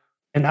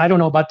 And I don't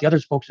know about the other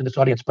folks in this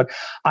audience, but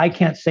I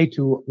can't say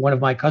to one of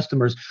my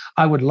customers,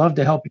 I would love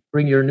to help you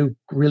bring your new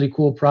really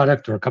cool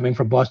product, or coming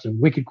from Boston,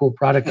 wicked cool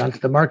product onto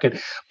the market.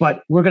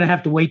 But we're going to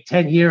have to wait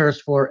 10 years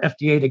for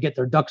FDA to get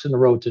their ducks in the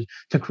row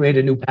to create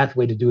a new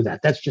pathway to do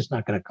that. That's just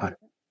not going to cut it.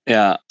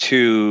 Yeah.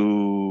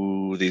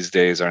 2 these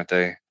days, aren't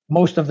they?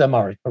 Most of them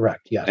are,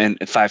 correct. Yeah. And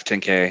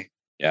 510K.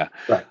 Yeah.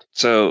 Right.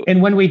 So,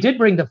 and when we did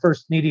bring the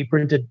first 3D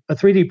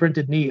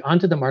printed knee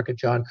onto the market,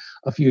 John,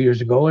 a few years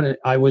ago, and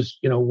I was,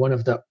 one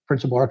of the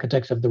principal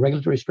architects of the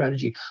regulatory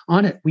strategy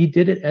on it, we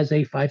did it as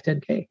a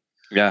 510K.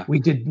 Yeah. We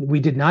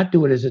did not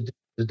do it as a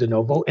de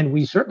novo, and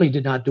we certainly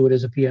did not do it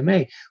as a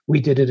PMA. We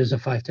did it as a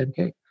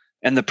 510K.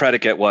 And the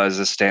predicate was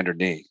a standard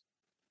knee.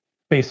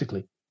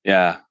 Basically.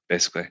 Yeah,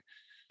 basically.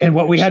 And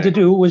what we had to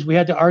do was we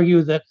had to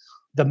argue that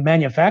the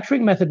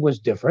manufacturing method was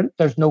different.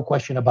 There's no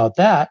question about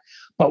that.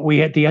 But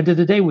at the end of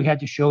the day, we had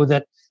to show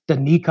that the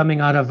knee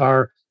coming out of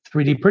our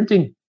 3D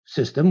printing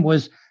system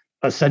was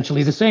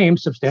essentially the same,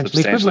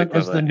 substantially equivalent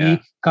as the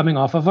knee coming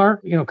off of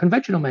our,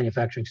 conventional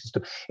manufacturing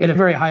system. At a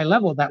very high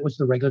level, that was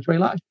the regulatory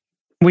logic.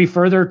 We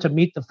further, to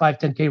meet the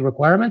 510K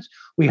requirements,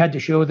 we had to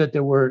show that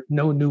there were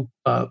no new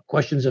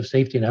questions of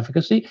safety and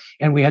efficacy,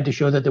 and we had to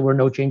show that there were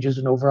no changes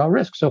in overall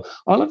risk. So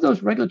all of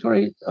those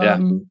regulatory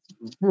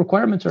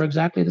requirements are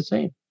exactly the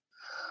same.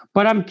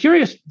 But I'm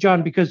curious,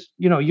 John, because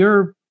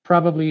you're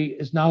probably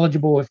as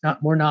knowledgeable, if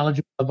not more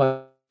knowledgeable,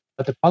 about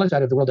the quality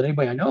side of the world than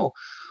anybody I know.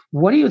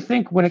 What do you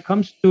think when it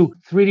comes to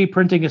 3D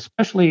printing,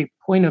 especially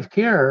point of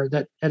care,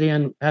 that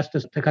Etienne asked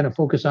us to kind of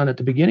focus on at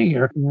the beginning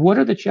here? What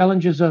are the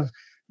challenges of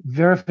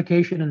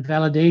verification and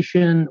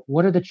validation?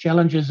 What are the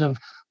challenges of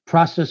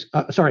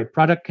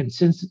product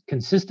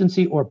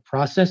consistency or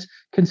process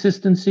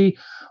consistency?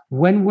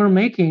 When we're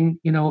making,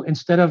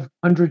 instead of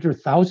hundreds or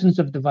thousands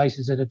of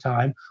devices at a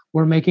time,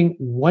 we're making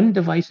one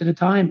device at a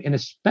time. And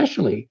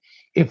especially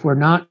if we're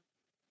not,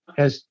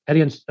 as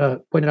Etienne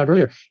pointed out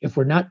earlier, if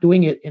we're not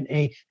doing it in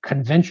a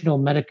conventional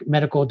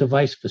medical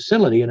device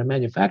facility, in a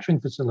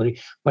manufacturing facility,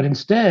 but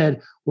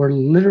instead we're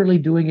literally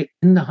doing it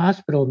in the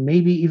hospital,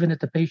 maybe even at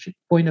the patient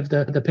point of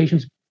the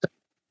patient's. What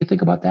do you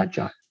think about that,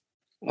 John?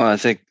 Well, I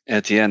think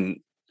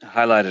Etienne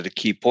highlighted a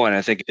key point.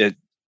 I think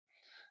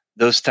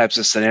those types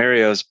of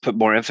scenarios put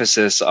more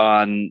emphasis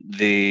on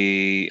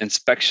the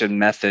inspection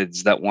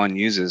methods that one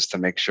uses to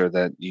make sure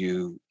that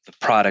the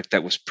product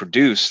that was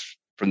produced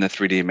from the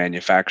 3D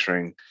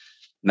manufacturing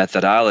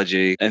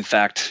methodology, in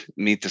fact,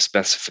 meet the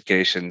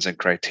specifications and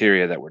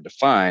criteria that were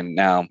defined.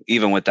 Now,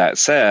 even with that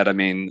said,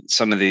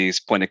 some of these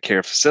point of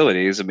care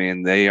facilities,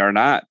 they are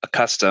not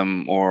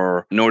accustomed,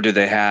 nor do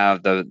they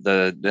have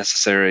the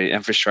necessary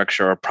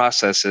infrastructure or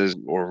processes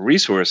or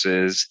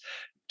resources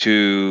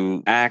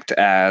to act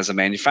as a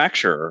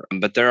manufacturer.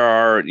 But there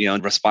are,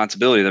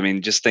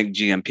 responsibilities. Just think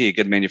GMP,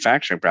 good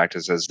manufacturing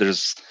practices.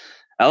 There's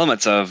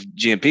elements of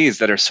GMPs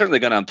that are certainly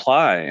going to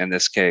apply in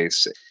this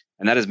case.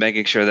 And that is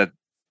making sure that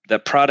the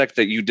product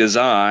that you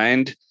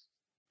designed,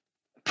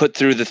 put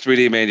through the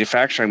 3D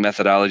manufacturing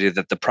methodology,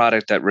 that the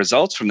product that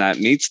results from that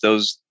meets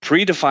those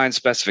predefined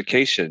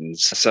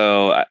specifications.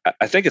 So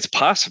I think it's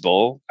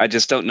possible. I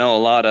just don't know a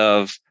lot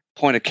of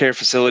point of care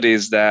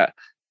facilities that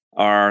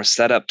are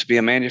set up to be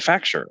a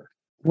manufacturer.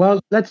 Well,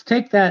 let's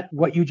take that,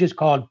 what you just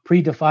called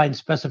predefined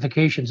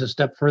specifications, a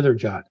step further,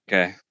 John.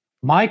 Okay.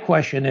 My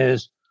question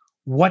is,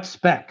 what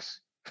specs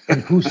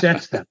and who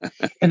sets them?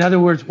 In other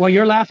words, well,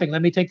 you're laughing.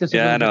 Let me take this a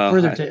little bit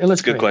further to illustrate.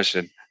 That's a good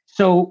question.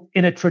 So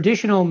in a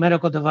traditional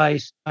medical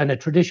device,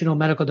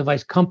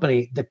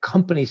 company, the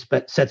company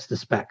sets the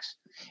specs.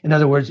 In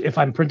other words, if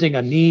I'm printing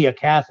a knee, a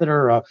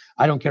catheter,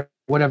 I don't care,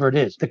 whatever it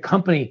is, the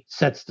company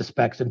sets the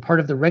specs. And part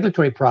of the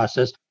regulatory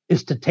process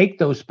is to take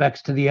those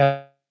specs to the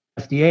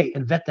FDA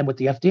and vet them with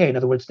the FDA. In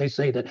other words, they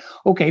say that,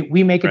 okay,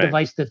 we make a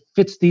device that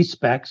fits these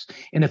specs.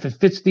 And if it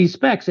fits these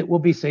specs, it will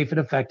be safe and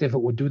effective.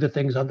 It will do the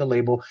things on the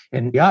label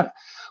and yada.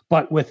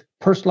 But with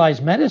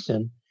personalized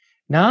medicine,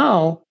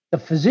 Now the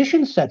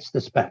physician sets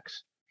the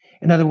specs.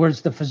 In other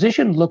words, the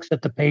physician looks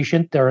at the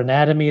patient, their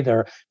anatomy,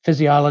 their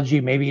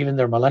physiology, maybe even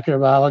their molecular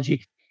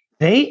biology.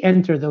 They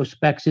enter those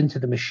specs into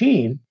the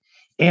machine,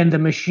 and the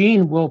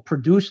machine will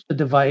produce the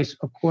device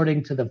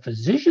according to the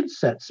physician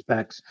set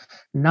specs,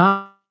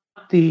 not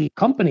the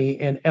company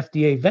and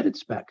FDA vetted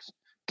specs.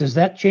 Does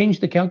that change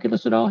the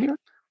calculus at all here?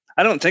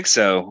 I don't think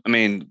so. I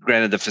mean,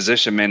 granted, the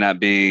physician may not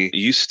be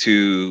used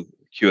to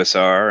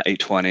QSR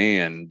 820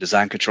 and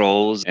design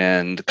controls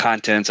and the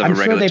contents of I'm a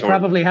regulatory. Sure they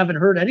probably haven't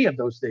heard any of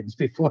those things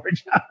before,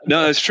 John.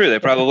 No, it's true. They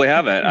probably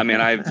haven't. I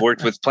mean, I've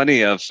worked with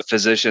plenty of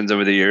physicians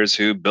over the years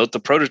who built the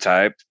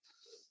prototype,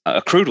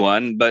 a crude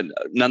one, but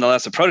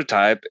nonetheless a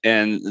prototype,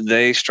 and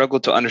they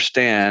struggled to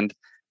understand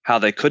how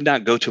they could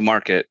not go to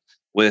market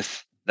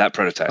with that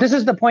prototype. This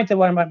is the point that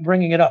why I'm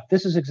bringing it up.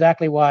 This is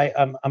exactly why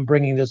I'm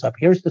bringing this up.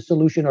 Here's the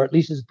solution, or at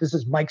least this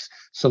is Mike's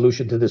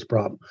solution to this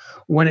problem.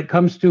 When it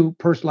comes to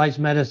personalized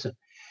medicine,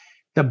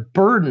 the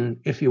burden,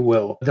 if you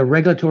will, the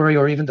regulatory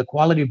or even the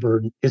quality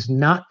burden is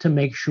not to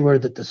make sure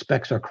that the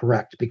specs are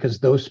correct, because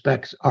those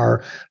specs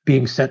are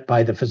being set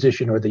by the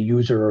physician or the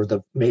user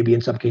or maybe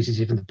in some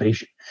cases even the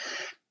patient.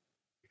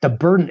 The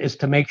burden is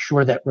to make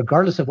sure that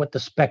regardless of what the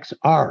specs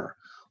are,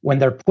 when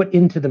they're put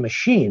into the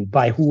machine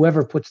by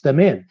whoever puts them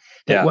in,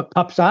 that what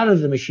pops out of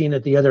the machine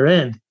at the other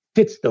end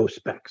fits those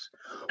specs.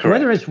 Correct.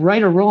 Whether it's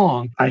right or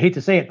wrong, I hate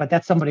to say it, but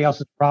that's somebody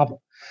else's problem.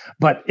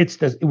 But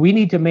we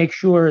need to make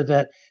sure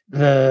that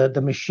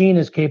the machine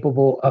is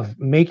capable of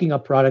making a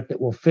product that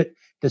will fit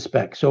the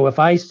spec. So if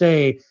I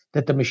say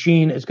that the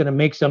machine is going to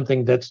make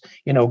something that's,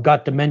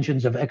 got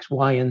dimensions of X,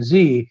 Y, and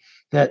Z,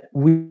 that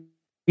we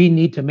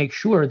need to make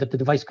sure that the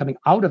device coming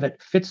out of it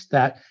fits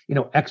that,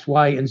 X,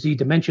 Y, and Z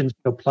dimensions,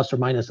 plus or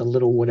minus a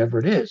little, whatever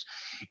it is.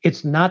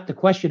 It's not the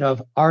question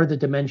of, are the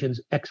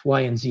dimensions X, Y,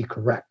 and Z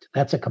correct?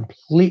 That's a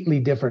completely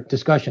different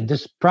discussion.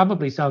 This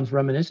probably sounds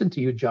reminiscent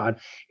to you, John,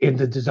 in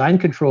the design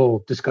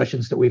control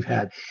discussions that we've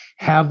had.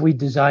 Have we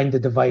designed the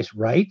device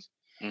right?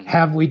 Mm-hmm.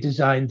 Have we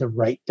designed the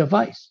right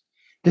device?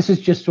 This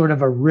is just sort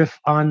of a riff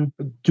on,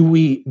 do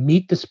we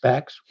meet the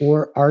specs,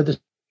 or are the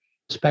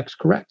specs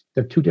correct?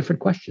 They're two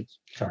different questions.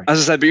 Sorry. As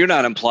I said, but you're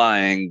not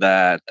implying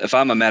that if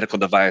I'm a medical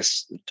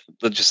device,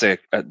 let's just say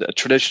a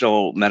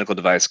traditional medical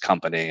device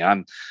company,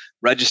 I'm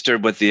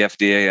registered with the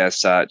FDA as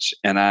such,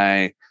 and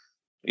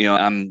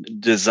I'm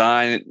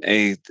designing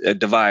a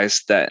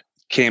device that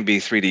can be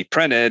 3D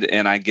printed,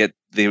 and I get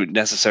the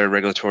necessary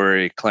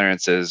regulatory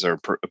clearances or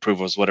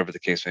approvals, whatever the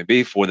case may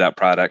be, for that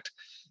product.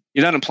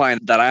 You're not implying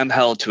that I'm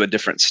held to a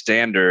different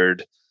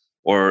standard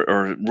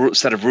or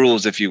set of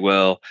rules, if you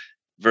will,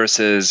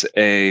 versus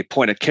a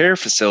point of care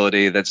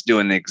facility that's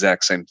doing the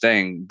exact same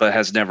thing, but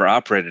has never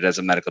operated as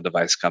a medical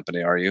device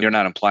company, are you? You're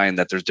not implying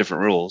that there's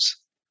different rules.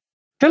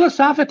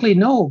 Philosophically,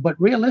 no, but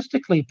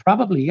realistically,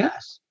 probably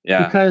yes.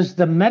 Yeah. Because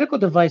the medical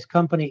device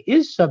company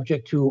is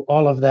subject to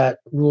all of that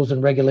rules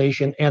and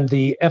regulation and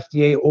the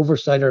FDA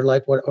oversight, or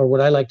what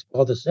I like to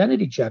call the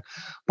sanity check.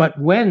 But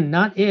when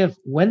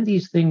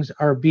these things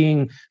are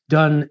being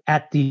done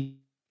at the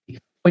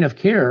point of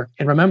care,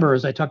 and remember,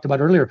 as I talked about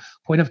earlier,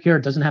 point of care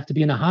doesn't have to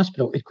be in a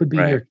hospital. It could be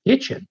in your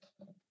kitchen.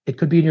 It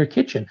could be in your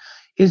kitchen.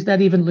 Is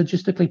that even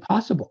logistically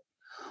possible?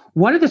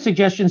 One of the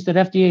suggestions that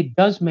FDA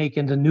does make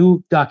in the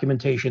new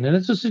documentation, and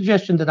it's a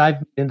suggestion that I've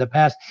made in the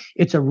past,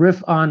 it's a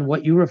riff on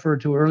what you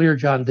referred to earlier,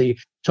 John, the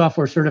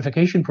software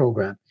certification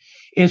program,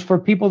 is for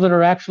people that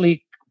are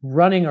actually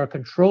running or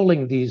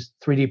controlling these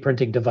 3D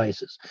printing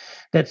devices,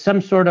 that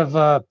some sort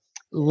of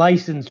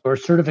license or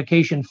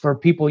certification for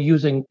people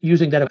using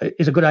that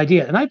is a good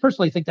idea. And I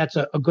personally think that's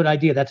a good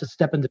idea. That's a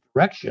step in the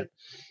direction.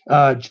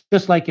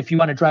 Just like if you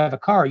want to drive a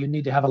car, you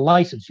need to have a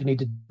license. You need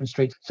to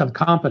demonstrate some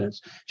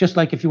competence. Just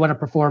like if you want to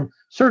perform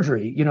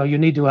surgery, you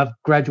need to have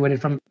graduated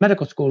from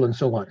medical school and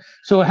so on.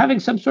 So having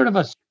some sort of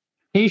a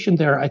certification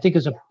there, I think,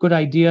 is a good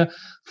idea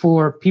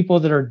for people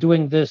that are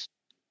doing this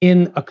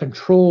in a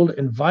controlled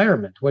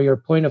environment where your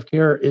point of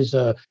care is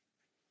a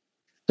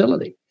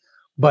facility.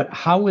 But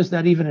how is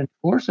that even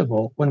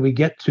enforceable when we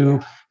get to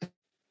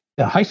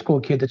the high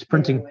school kid that's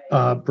printing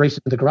braces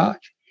in the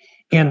garage?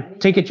 And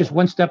take it just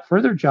one step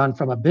further, John,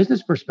 from a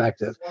business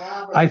perspective,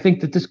 I think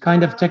that this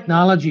kind of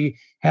technology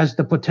has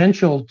the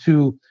potential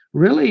to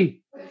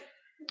really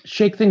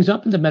shake things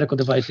up in the medical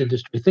device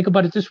industry. Think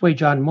about it this way,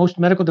 John. Most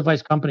medical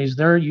device companies,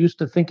 they're used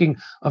to thinking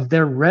of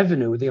their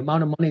revenue, the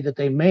amount of money that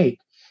they make,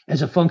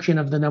 as a function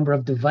of the number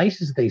of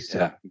devices they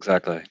sell. Yeah,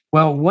 exactly.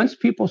 Well, once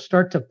people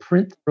start to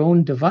print their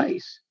own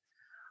device,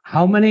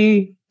 how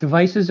many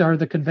devices are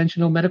the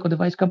conventional medical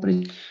device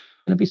companies going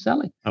to be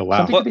selling? Oh, wow.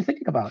 Something to be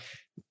thinking about.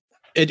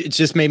 It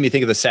just made me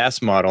think of the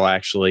SaaS model,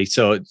 actually.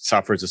 So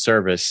software as a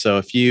service. So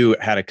if you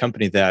had a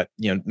company that,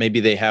 maybe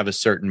they have a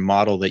certain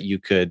model that you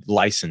could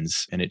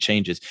license and it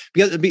changes.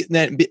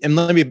 And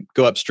let me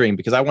go upstream,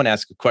 because I want to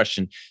ask a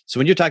question. So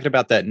when you're talking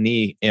about that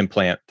knee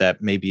implant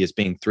that maybe is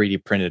being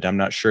 3D printed, I'm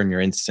not sure in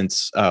your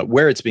instance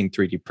where it's being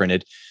 3D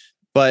printed,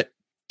 but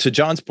to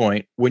John's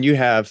point, when you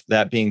have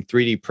that being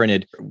 3D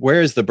printed,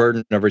 where is the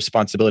burden of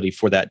responsibility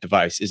for that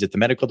device? Is it the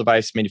medical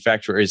device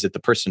manufacturer? Or is it the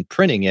person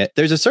printing it?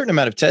 There's a certain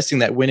amount of testing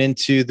that went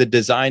into the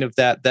design of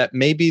that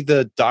maybe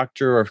the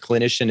doctor or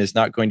clinician is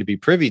not going to be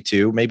privy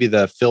to. Maybe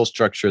the fill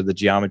structure, the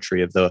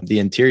geometry of the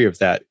interior of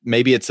that.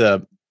 Maybe it's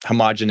a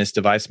homogeneous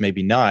device,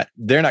 maybe not.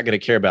 They're not going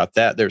to care about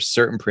that. There's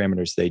certain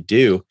parameters they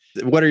do.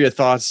 What are your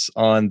thoughts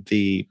on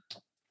the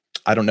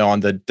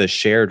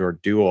shared or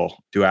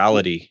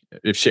duality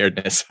of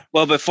sharedness?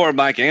 Well, before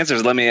Mike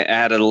answers, let me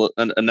add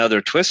another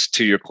twist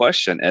to your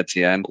question,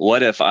 Etienne.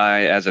 What if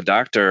I, as a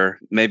doctor,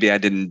 maybe I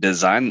didn't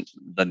design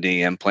the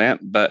knee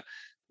implant, but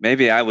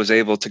maybe I was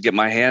able to get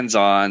my hands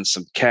on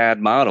some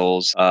CAD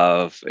models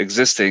of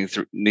existing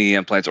knee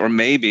implants, or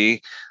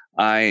maybe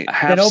I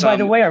have by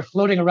the way, are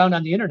floating around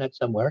on the internet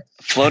somewhere.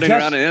 Around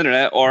on the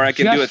internet, or I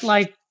can do it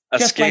like a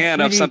scan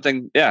of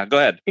something. Yeah, go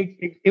ahead.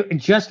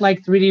 Just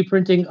like 3D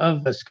printing of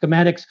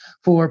schematics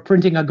for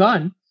printing a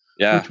gun,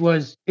 which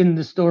was in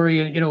the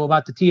story,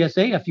 about the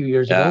TSA a few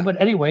years ago.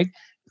 But anyway,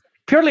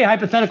 purely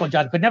hypothetical,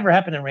 John. Could never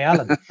happen in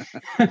reality.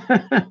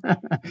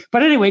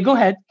 But anyway, go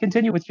ahead.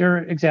 Continue with your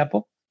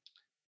example.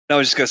 No, I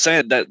was just going to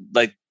say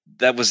that,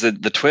 that was the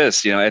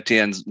twist,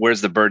 Etienne's,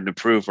 where's the burden of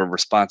proof or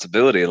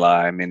responsibility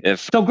lie? I mean,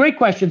 So great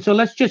question. So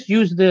let's just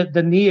use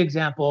the knee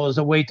example as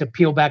a way to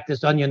peel back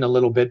this onion a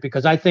little bit,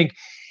 because I think,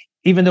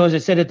 even though, as I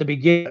said at the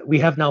beginning, we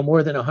have now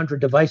more than 100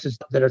 devices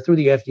that are through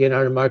the FDA and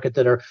on the market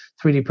that are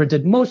 3D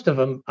printed. Most of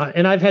them,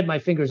 and I've had my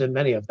fingers in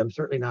many of them,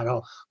 certainly not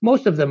all.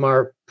 Most of them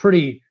are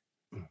pretty,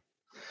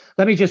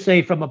 let me just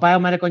say, from a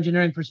biomedical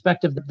engineering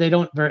perspective, they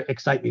don't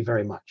excite me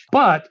very much.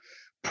 But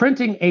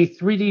printing a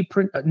 3D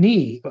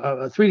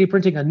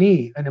printing a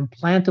knee, an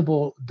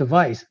implantable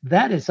device,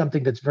 that is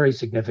something that's very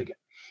significant.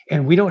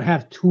 And we don't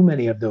have too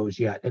many of those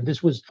yet. And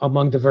this was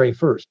among the very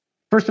first.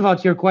 First of all,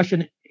 to your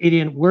question,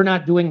 Etienne, we're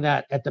not doing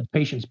that at the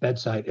patient's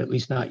bedside, at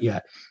least not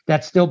yet.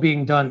 That's still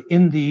being done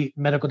in the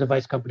medical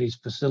device company's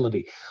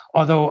facility.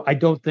 Although I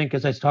don't think,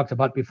 as I talked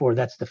about before,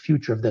 that's the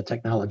future of the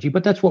technology,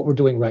 but that's what we're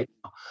doing right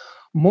now.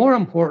 More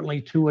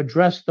importantly, to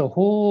address the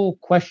whole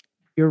question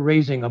you're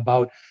raising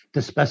about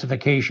the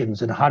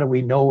specifications and how do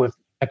we know if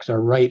specs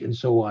are right and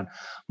so on.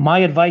 My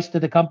advice to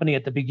the company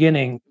at the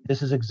beginning,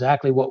 this is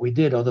exactly what we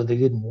did, although they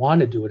didn't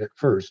want to do it at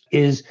first,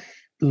 is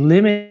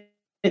limit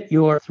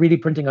your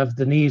 3D printing of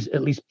the knees,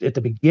 at least at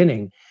the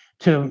beginning,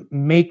 to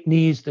make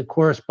knees that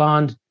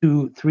correspond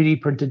to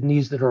 3D printed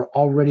knees that are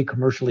already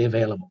commercially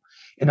available.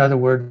 In other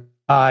words,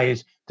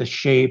 size, the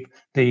shape,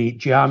 the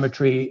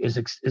geometry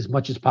is as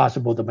much as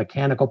possible, the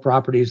mechanical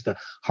properties, the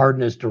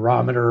hardness,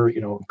 durometer,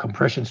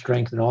 compression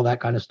strength, and all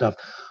that kind of stuff.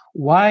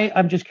 Why?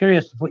 I'm just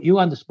curious to put you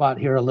on the spot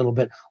here a little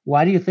bit.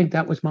 Why do you think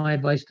that was my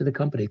advice to the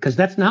company? Because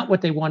that's not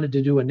what they wanted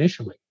to do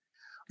initially,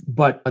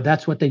 but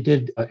that's what they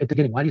did at the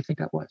beginning. Why do you think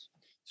that was?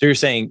 So you're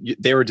saying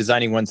they were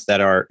designing ones that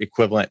are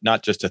equivalent,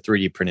 not just to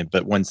 3D printed,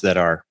 but ones that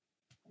are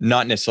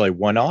not necessarily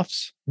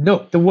one-offs?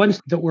 No, the ones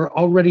that were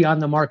already on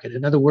the market.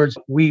 In other words,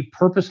 we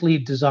purposely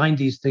designed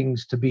these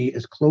things to be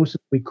as close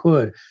as we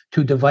could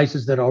to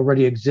devices that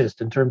already exist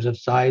in terms of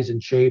size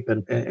and shape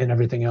and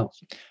everything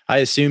else. I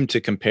assume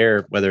to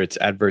compare whether it's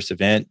adverse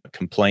event,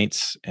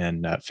 complaints,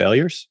 and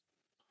failures?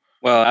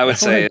 Well, I would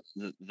say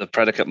the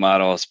predicate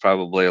model is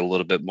probably a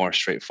little bit more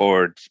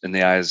straightforward in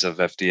the eyes of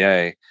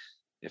FDA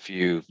if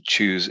you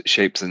choose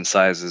shapes and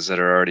sizes that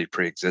are already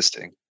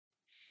pre-existing.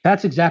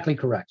 That's exactly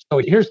correct. So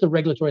here's the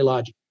regulatory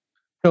logic.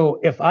 So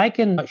if I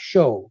can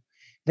show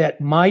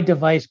that my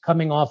device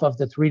coming off of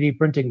the 3D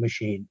printing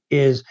machine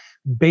is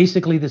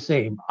basically the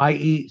same,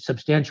 i.e.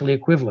 substantially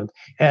equivalent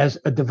as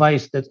a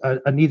device that's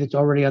a knee that's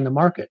already on the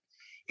market.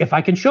 If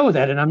I can show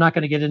that, and I'm not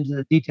going to get into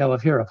the detail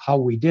of how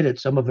we did it,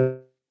 some of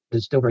it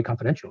is still very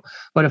confidential,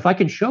 but if I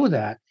can show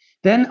that,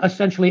 then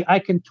essentially I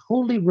can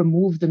totally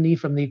remove the knee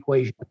from the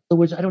equation. In other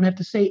words, I don't have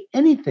to say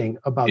anything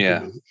about the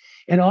knee.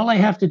 And all I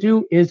have to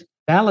do is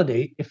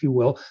validate, if you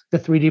will, the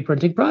 3D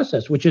printing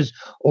process, which is,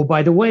 oh,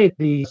 by the way,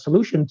 the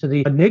solution to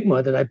the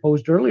enigma that I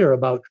posed earlier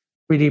about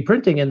 3D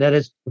printing, and that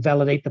is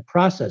validate the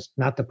process,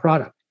 not the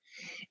product.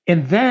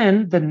 And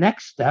then the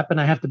next step,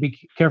 and I have to be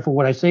careful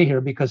what I say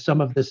here because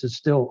some of this is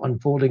still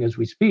unfolding as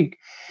we speak,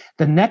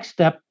 the next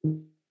step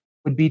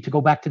would be to go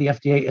back to the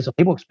FDA as a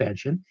label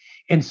expansion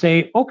and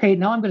say, okay,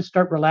 now I'm going to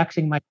start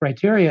relaxing my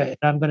criteria. And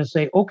I'm going to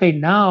say, okay,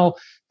 now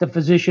the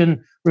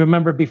physician,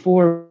 remember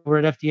before we're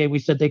at FDA, we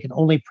said they can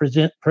only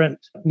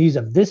print knees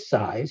of this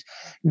size.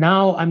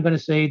 Now I'm going to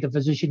say the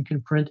physician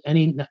can print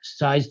any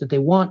size that they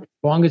want, as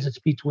long as it's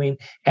between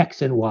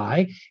X and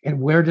Y.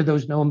 And where do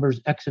those numbers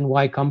X and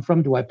Y come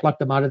from? Do I pluck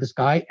them out of the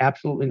sky?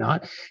 Absolutely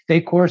not.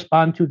 They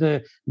correspond to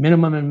the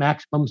minimum and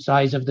maximum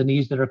size of the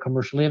knees that are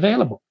commercially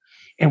available.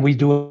 And we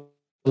do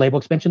label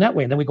expansion that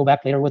way. And then we go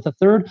back later with a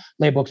third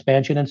label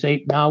expansion and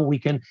say, now we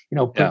can,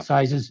 print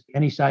sizes,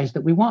 any size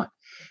that we want.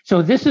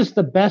 So this is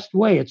the best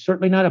way. It's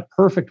certainly not a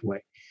perfect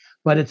way,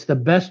 but it's the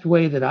best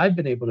way that I've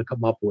been able to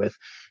come up with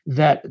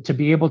that to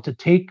be able to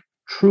take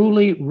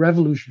truly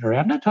revolutionary,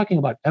 I'm not talking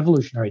about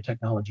evolutionary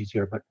technologies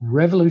here, but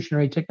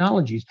revolutionary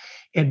technologies,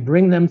 and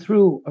bring them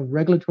through a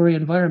regulatory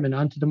environment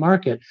onto the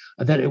market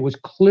that it was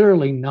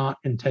clearly not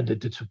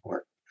intended to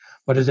support.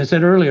 But as I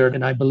said earlier,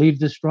 and I believe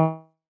this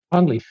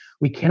strongly,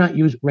 we cannot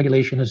use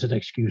regulation as an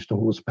excuse to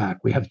hold us back.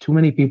 We have too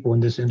many people in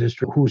this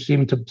industry who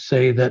seem to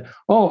say that,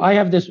 oh, I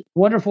have this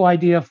wonderful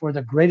idea for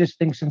the greatest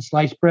thing since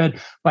sliced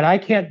bread, but I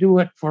can't do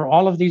it for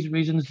all of these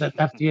reasons that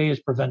FDA is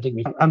preventing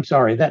me. I'm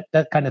sorry, that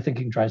kind of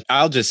thinking drives me.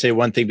 I'll just say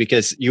one thing,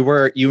 because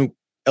you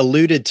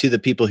alluded to the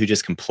people who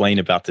just complain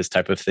about this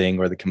type of thing,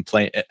 or the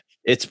complaint.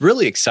 It's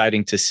really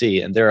exciting to see.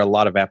 And there are a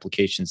lot of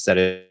applications that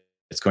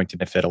it's going to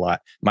benefit a lot.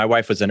 My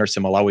wife was a nurse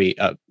in Malawi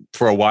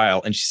for a while,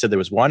 and she said there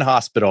was one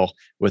hospital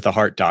with a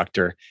heart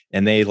doctor,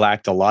 and they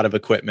lacked a lot of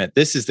equipment.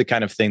 This is the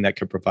kind of thing that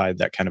could provide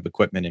that kind of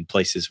equipment in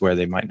places where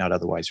they might not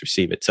otherwise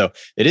receive it. So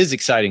it is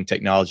exciting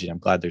technology. I'm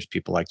glad there's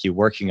people like you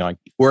working out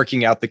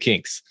the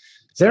kinks.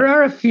 So, there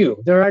are a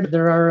few. There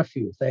are a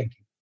few. Thank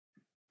you.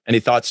 any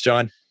thoughts,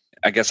 John?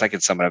 I guess I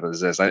could sum it up as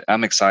this.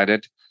 I'm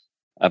excited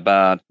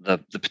about the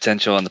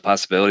potential and the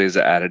possibilities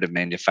of additive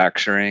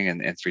manufacturing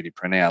and 3D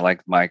printing. I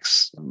like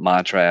Mike's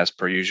mantra, as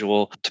per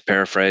usual. To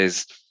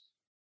paraphrase,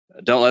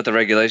 don't let the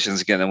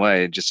regulations get in the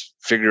way. Just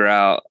figure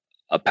out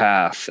a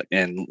path.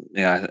 And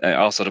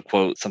also to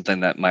quote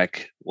something that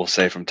Mike will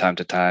say from time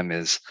to time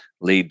is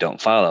lead,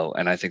 don't follow.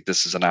 And I think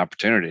this is an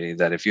opportunity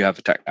that if you have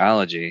a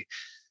technology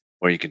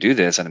where you could do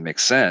this and it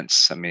makes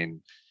sense, I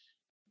mean,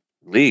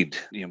 lead,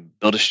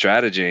 build a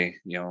strategy,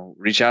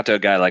 reach out to a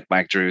guy like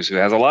Mike Drues, who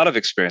has a lot of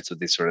experience with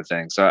these sort of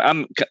things. So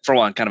I'm, for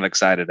one, kind of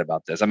excited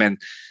about this. I mean,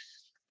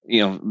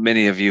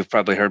 many of you have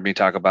probably heard me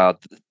talk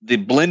about the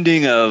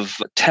blending of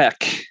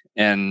tech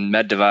and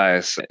med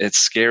device. It's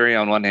scary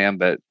on one hand,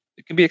 but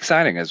it can be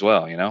exciting as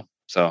well,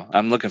 So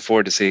I'm looking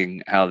forward to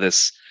seeing how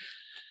this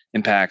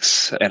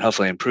impacts and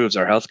hopefully improves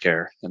our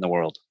healthcare in the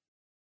world.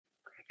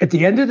 At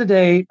the end of the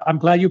day, I'm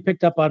glad you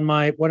picked up on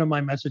one of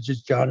my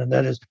messages, John, and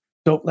that is,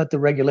 don't let the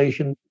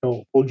regulation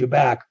hold you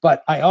back.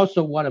 But I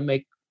also want to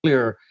make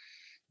clear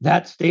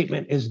that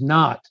statement is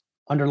not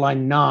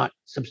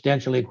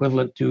substantially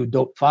equivalent to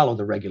don't follow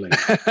the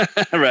regulation.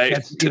 Right.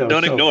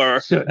 Don't ignore.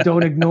 So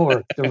don't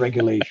ignore the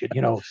regulation,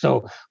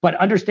 but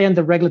understand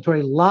the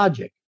regulatory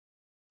logic,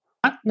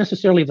 not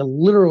necessarily the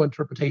literal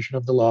interpretation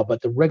of the law,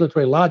 but the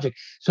regulatory logic,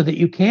 so that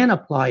you can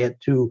apply it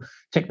to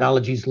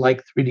technologies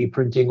like 3D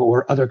printing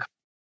or other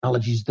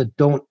technologies that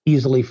don't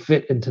easily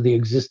fit into the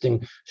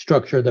existing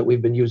structure that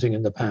we've been using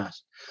in the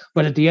past.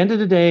 But at the end of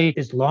the day,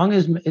 as long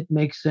as it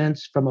makes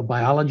sense from a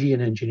biology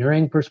and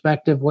engineering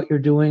perspective, what you're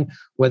doing,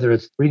 whether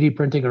it's 3D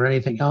printing or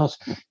anything else,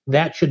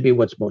 that should be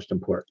what's most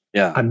important.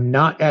 Yeah. I'm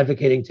not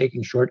advocating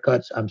taking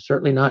shortcuts. I'm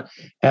certainly not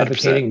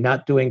advocating 100%.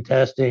 Not doing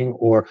testing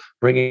or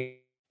bringing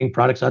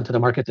products onto the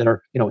market that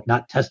are,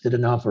 not tested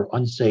enough or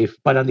unsafe.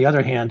 But on the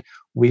other hand,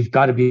 we've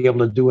got to be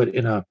able to do it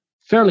in a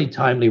fairly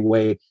timely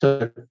way, so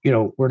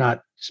that, we're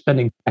not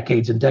spending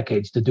decades and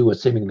decades to do a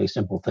seemingly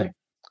simple thing.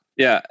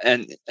 Yeah.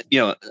 And,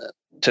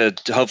 to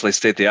hopefully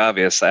state the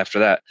obvious after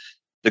that,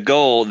 the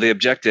goal, the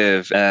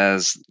objective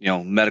as,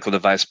 medical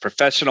device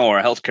professional or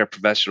a healthcare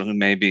professional who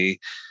may be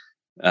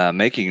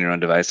making your own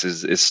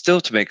devices is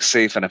still to make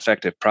safe and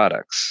effective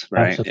products,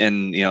 right?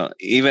 Absolutely. And,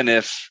 even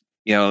if,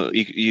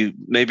 you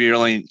maybe you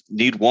only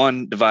need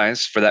one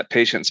device for that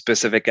patient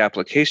specific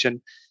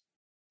application,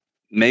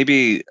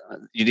 maybe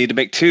you need to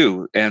make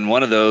two. And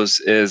one of those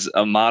is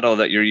a model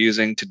that you're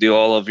using to do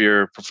all of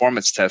your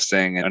performance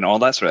testing and all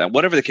that sort of,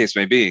 whatever the case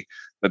may be,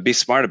 but be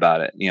smart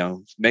about it.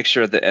 Make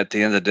sure that at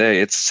the end of the day,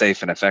 it's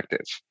safe and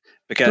effective.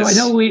 Because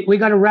so I know we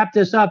got to wrap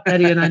this up,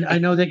 Eddie, and I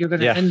know that you're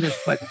going to end this,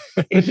 but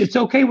if it's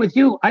okay with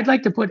you, I'd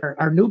like to put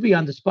our newbie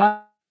on the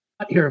spot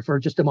here for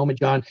just a moment,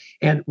 John.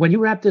 And when you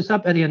wrap this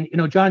up, Eddie,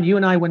 and John, you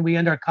and I, when we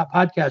end our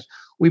podcast,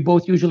 we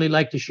both usually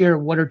like to share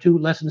one or two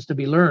lessons to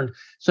be learned.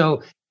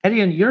 So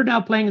Eddie, and you're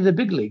now playing in the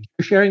big league.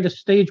 You're sharing the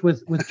stage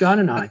with John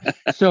and I.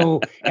 So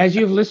as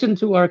you've listened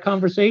to our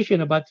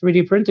conversation about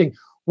 3D printing,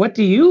 what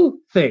do you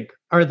think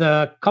are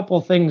the couple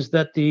things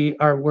that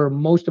were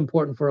most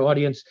important for our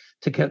audience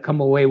to come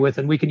away with?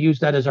 And we can use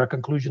that as our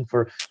conclusion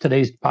for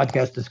today's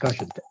podcast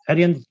discussion.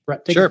 Eddie, and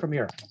take it from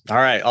here. All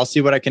right, I'll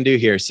see what I can do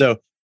here. So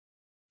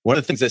one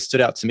of the things that stood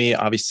out to me,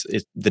 obviously,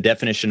 is the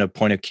definition of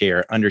point of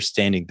care,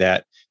 understanding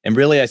that. And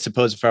really, I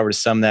suppose if I were to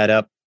sum that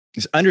up,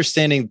 is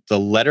understanding the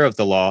letter of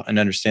the law and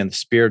understand the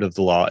spirit of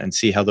the law and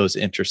see how those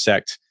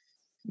intersect.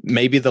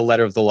 Maybe the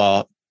letter of the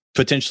law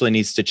potentially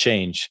needs to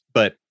change,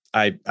 but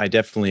I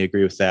definitely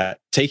agree with that.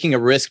 Taking a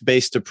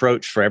risk-based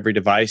approach for every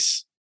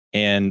device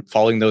and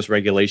following those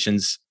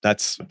regulations,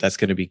 that's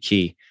going to be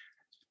key.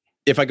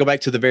 If I go back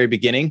to the very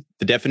beginning,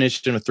 the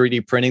definition of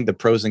 3D printing, the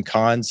pros and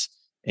cons,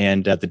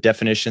 and the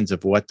definitions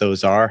of what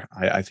those are,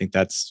 I think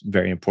that's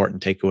very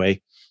important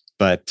takeaway.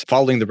 But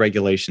following the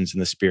regulations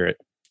and the spirit.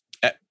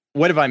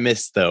 What have I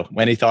missed, though?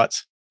 Any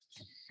thoughts?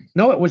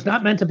 No, it was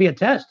not meant to be a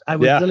test. I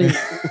was really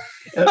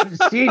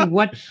seeing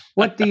what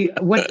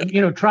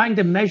trying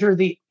to measure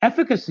the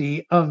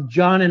efficacy of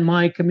John and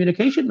my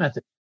communication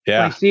method.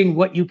 by seeing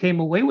what you came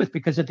away with,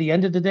 because at the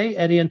end of the day,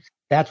 Eddie, and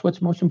that's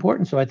what's most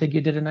important. So I think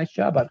you did a nice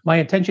job. My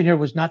intention here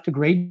was not to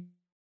grade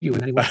you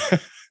in any way.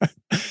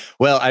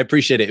 Well, I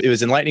appreciate it. It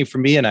was enlightening for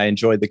me and I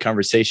enjoyed the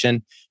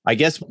conversation. I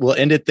guess we'll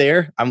end it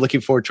there. I'm looking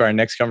forward to our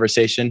next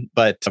conversation.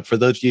 But for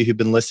those of you who've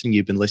been listening,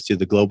 you've been listening to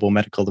the Global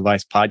Medical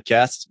Device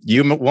Podcast.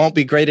 You won't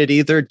be graded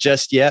either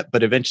just yet,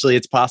 but eventually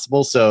it's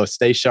possible. So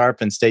stay sharp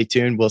and stay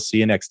tuned. We'll see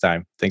you next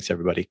time. Thanks,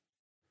 everybody.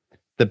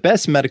 The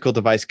best medical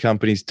device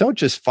companies don't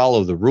just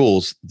follow the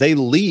rules, they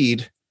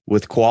lead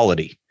with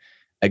quality.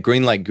 At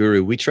Greenlight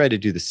Guru, we try to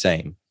do the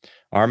same.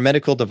 Our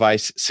medical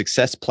device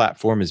success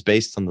platform is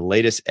based on the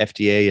latest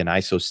FDA and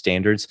ISO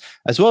standards,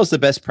 as well as the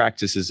best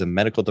practices of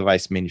medical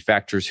device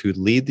manufacturers who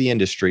lead the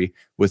industry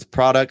with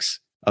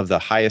products of the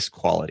highest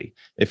quality.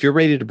 If you're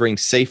ready to bring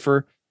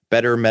safer,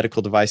 better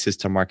medical devices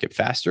to market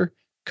faster,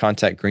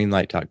 contact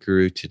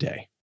greenlight.guru today.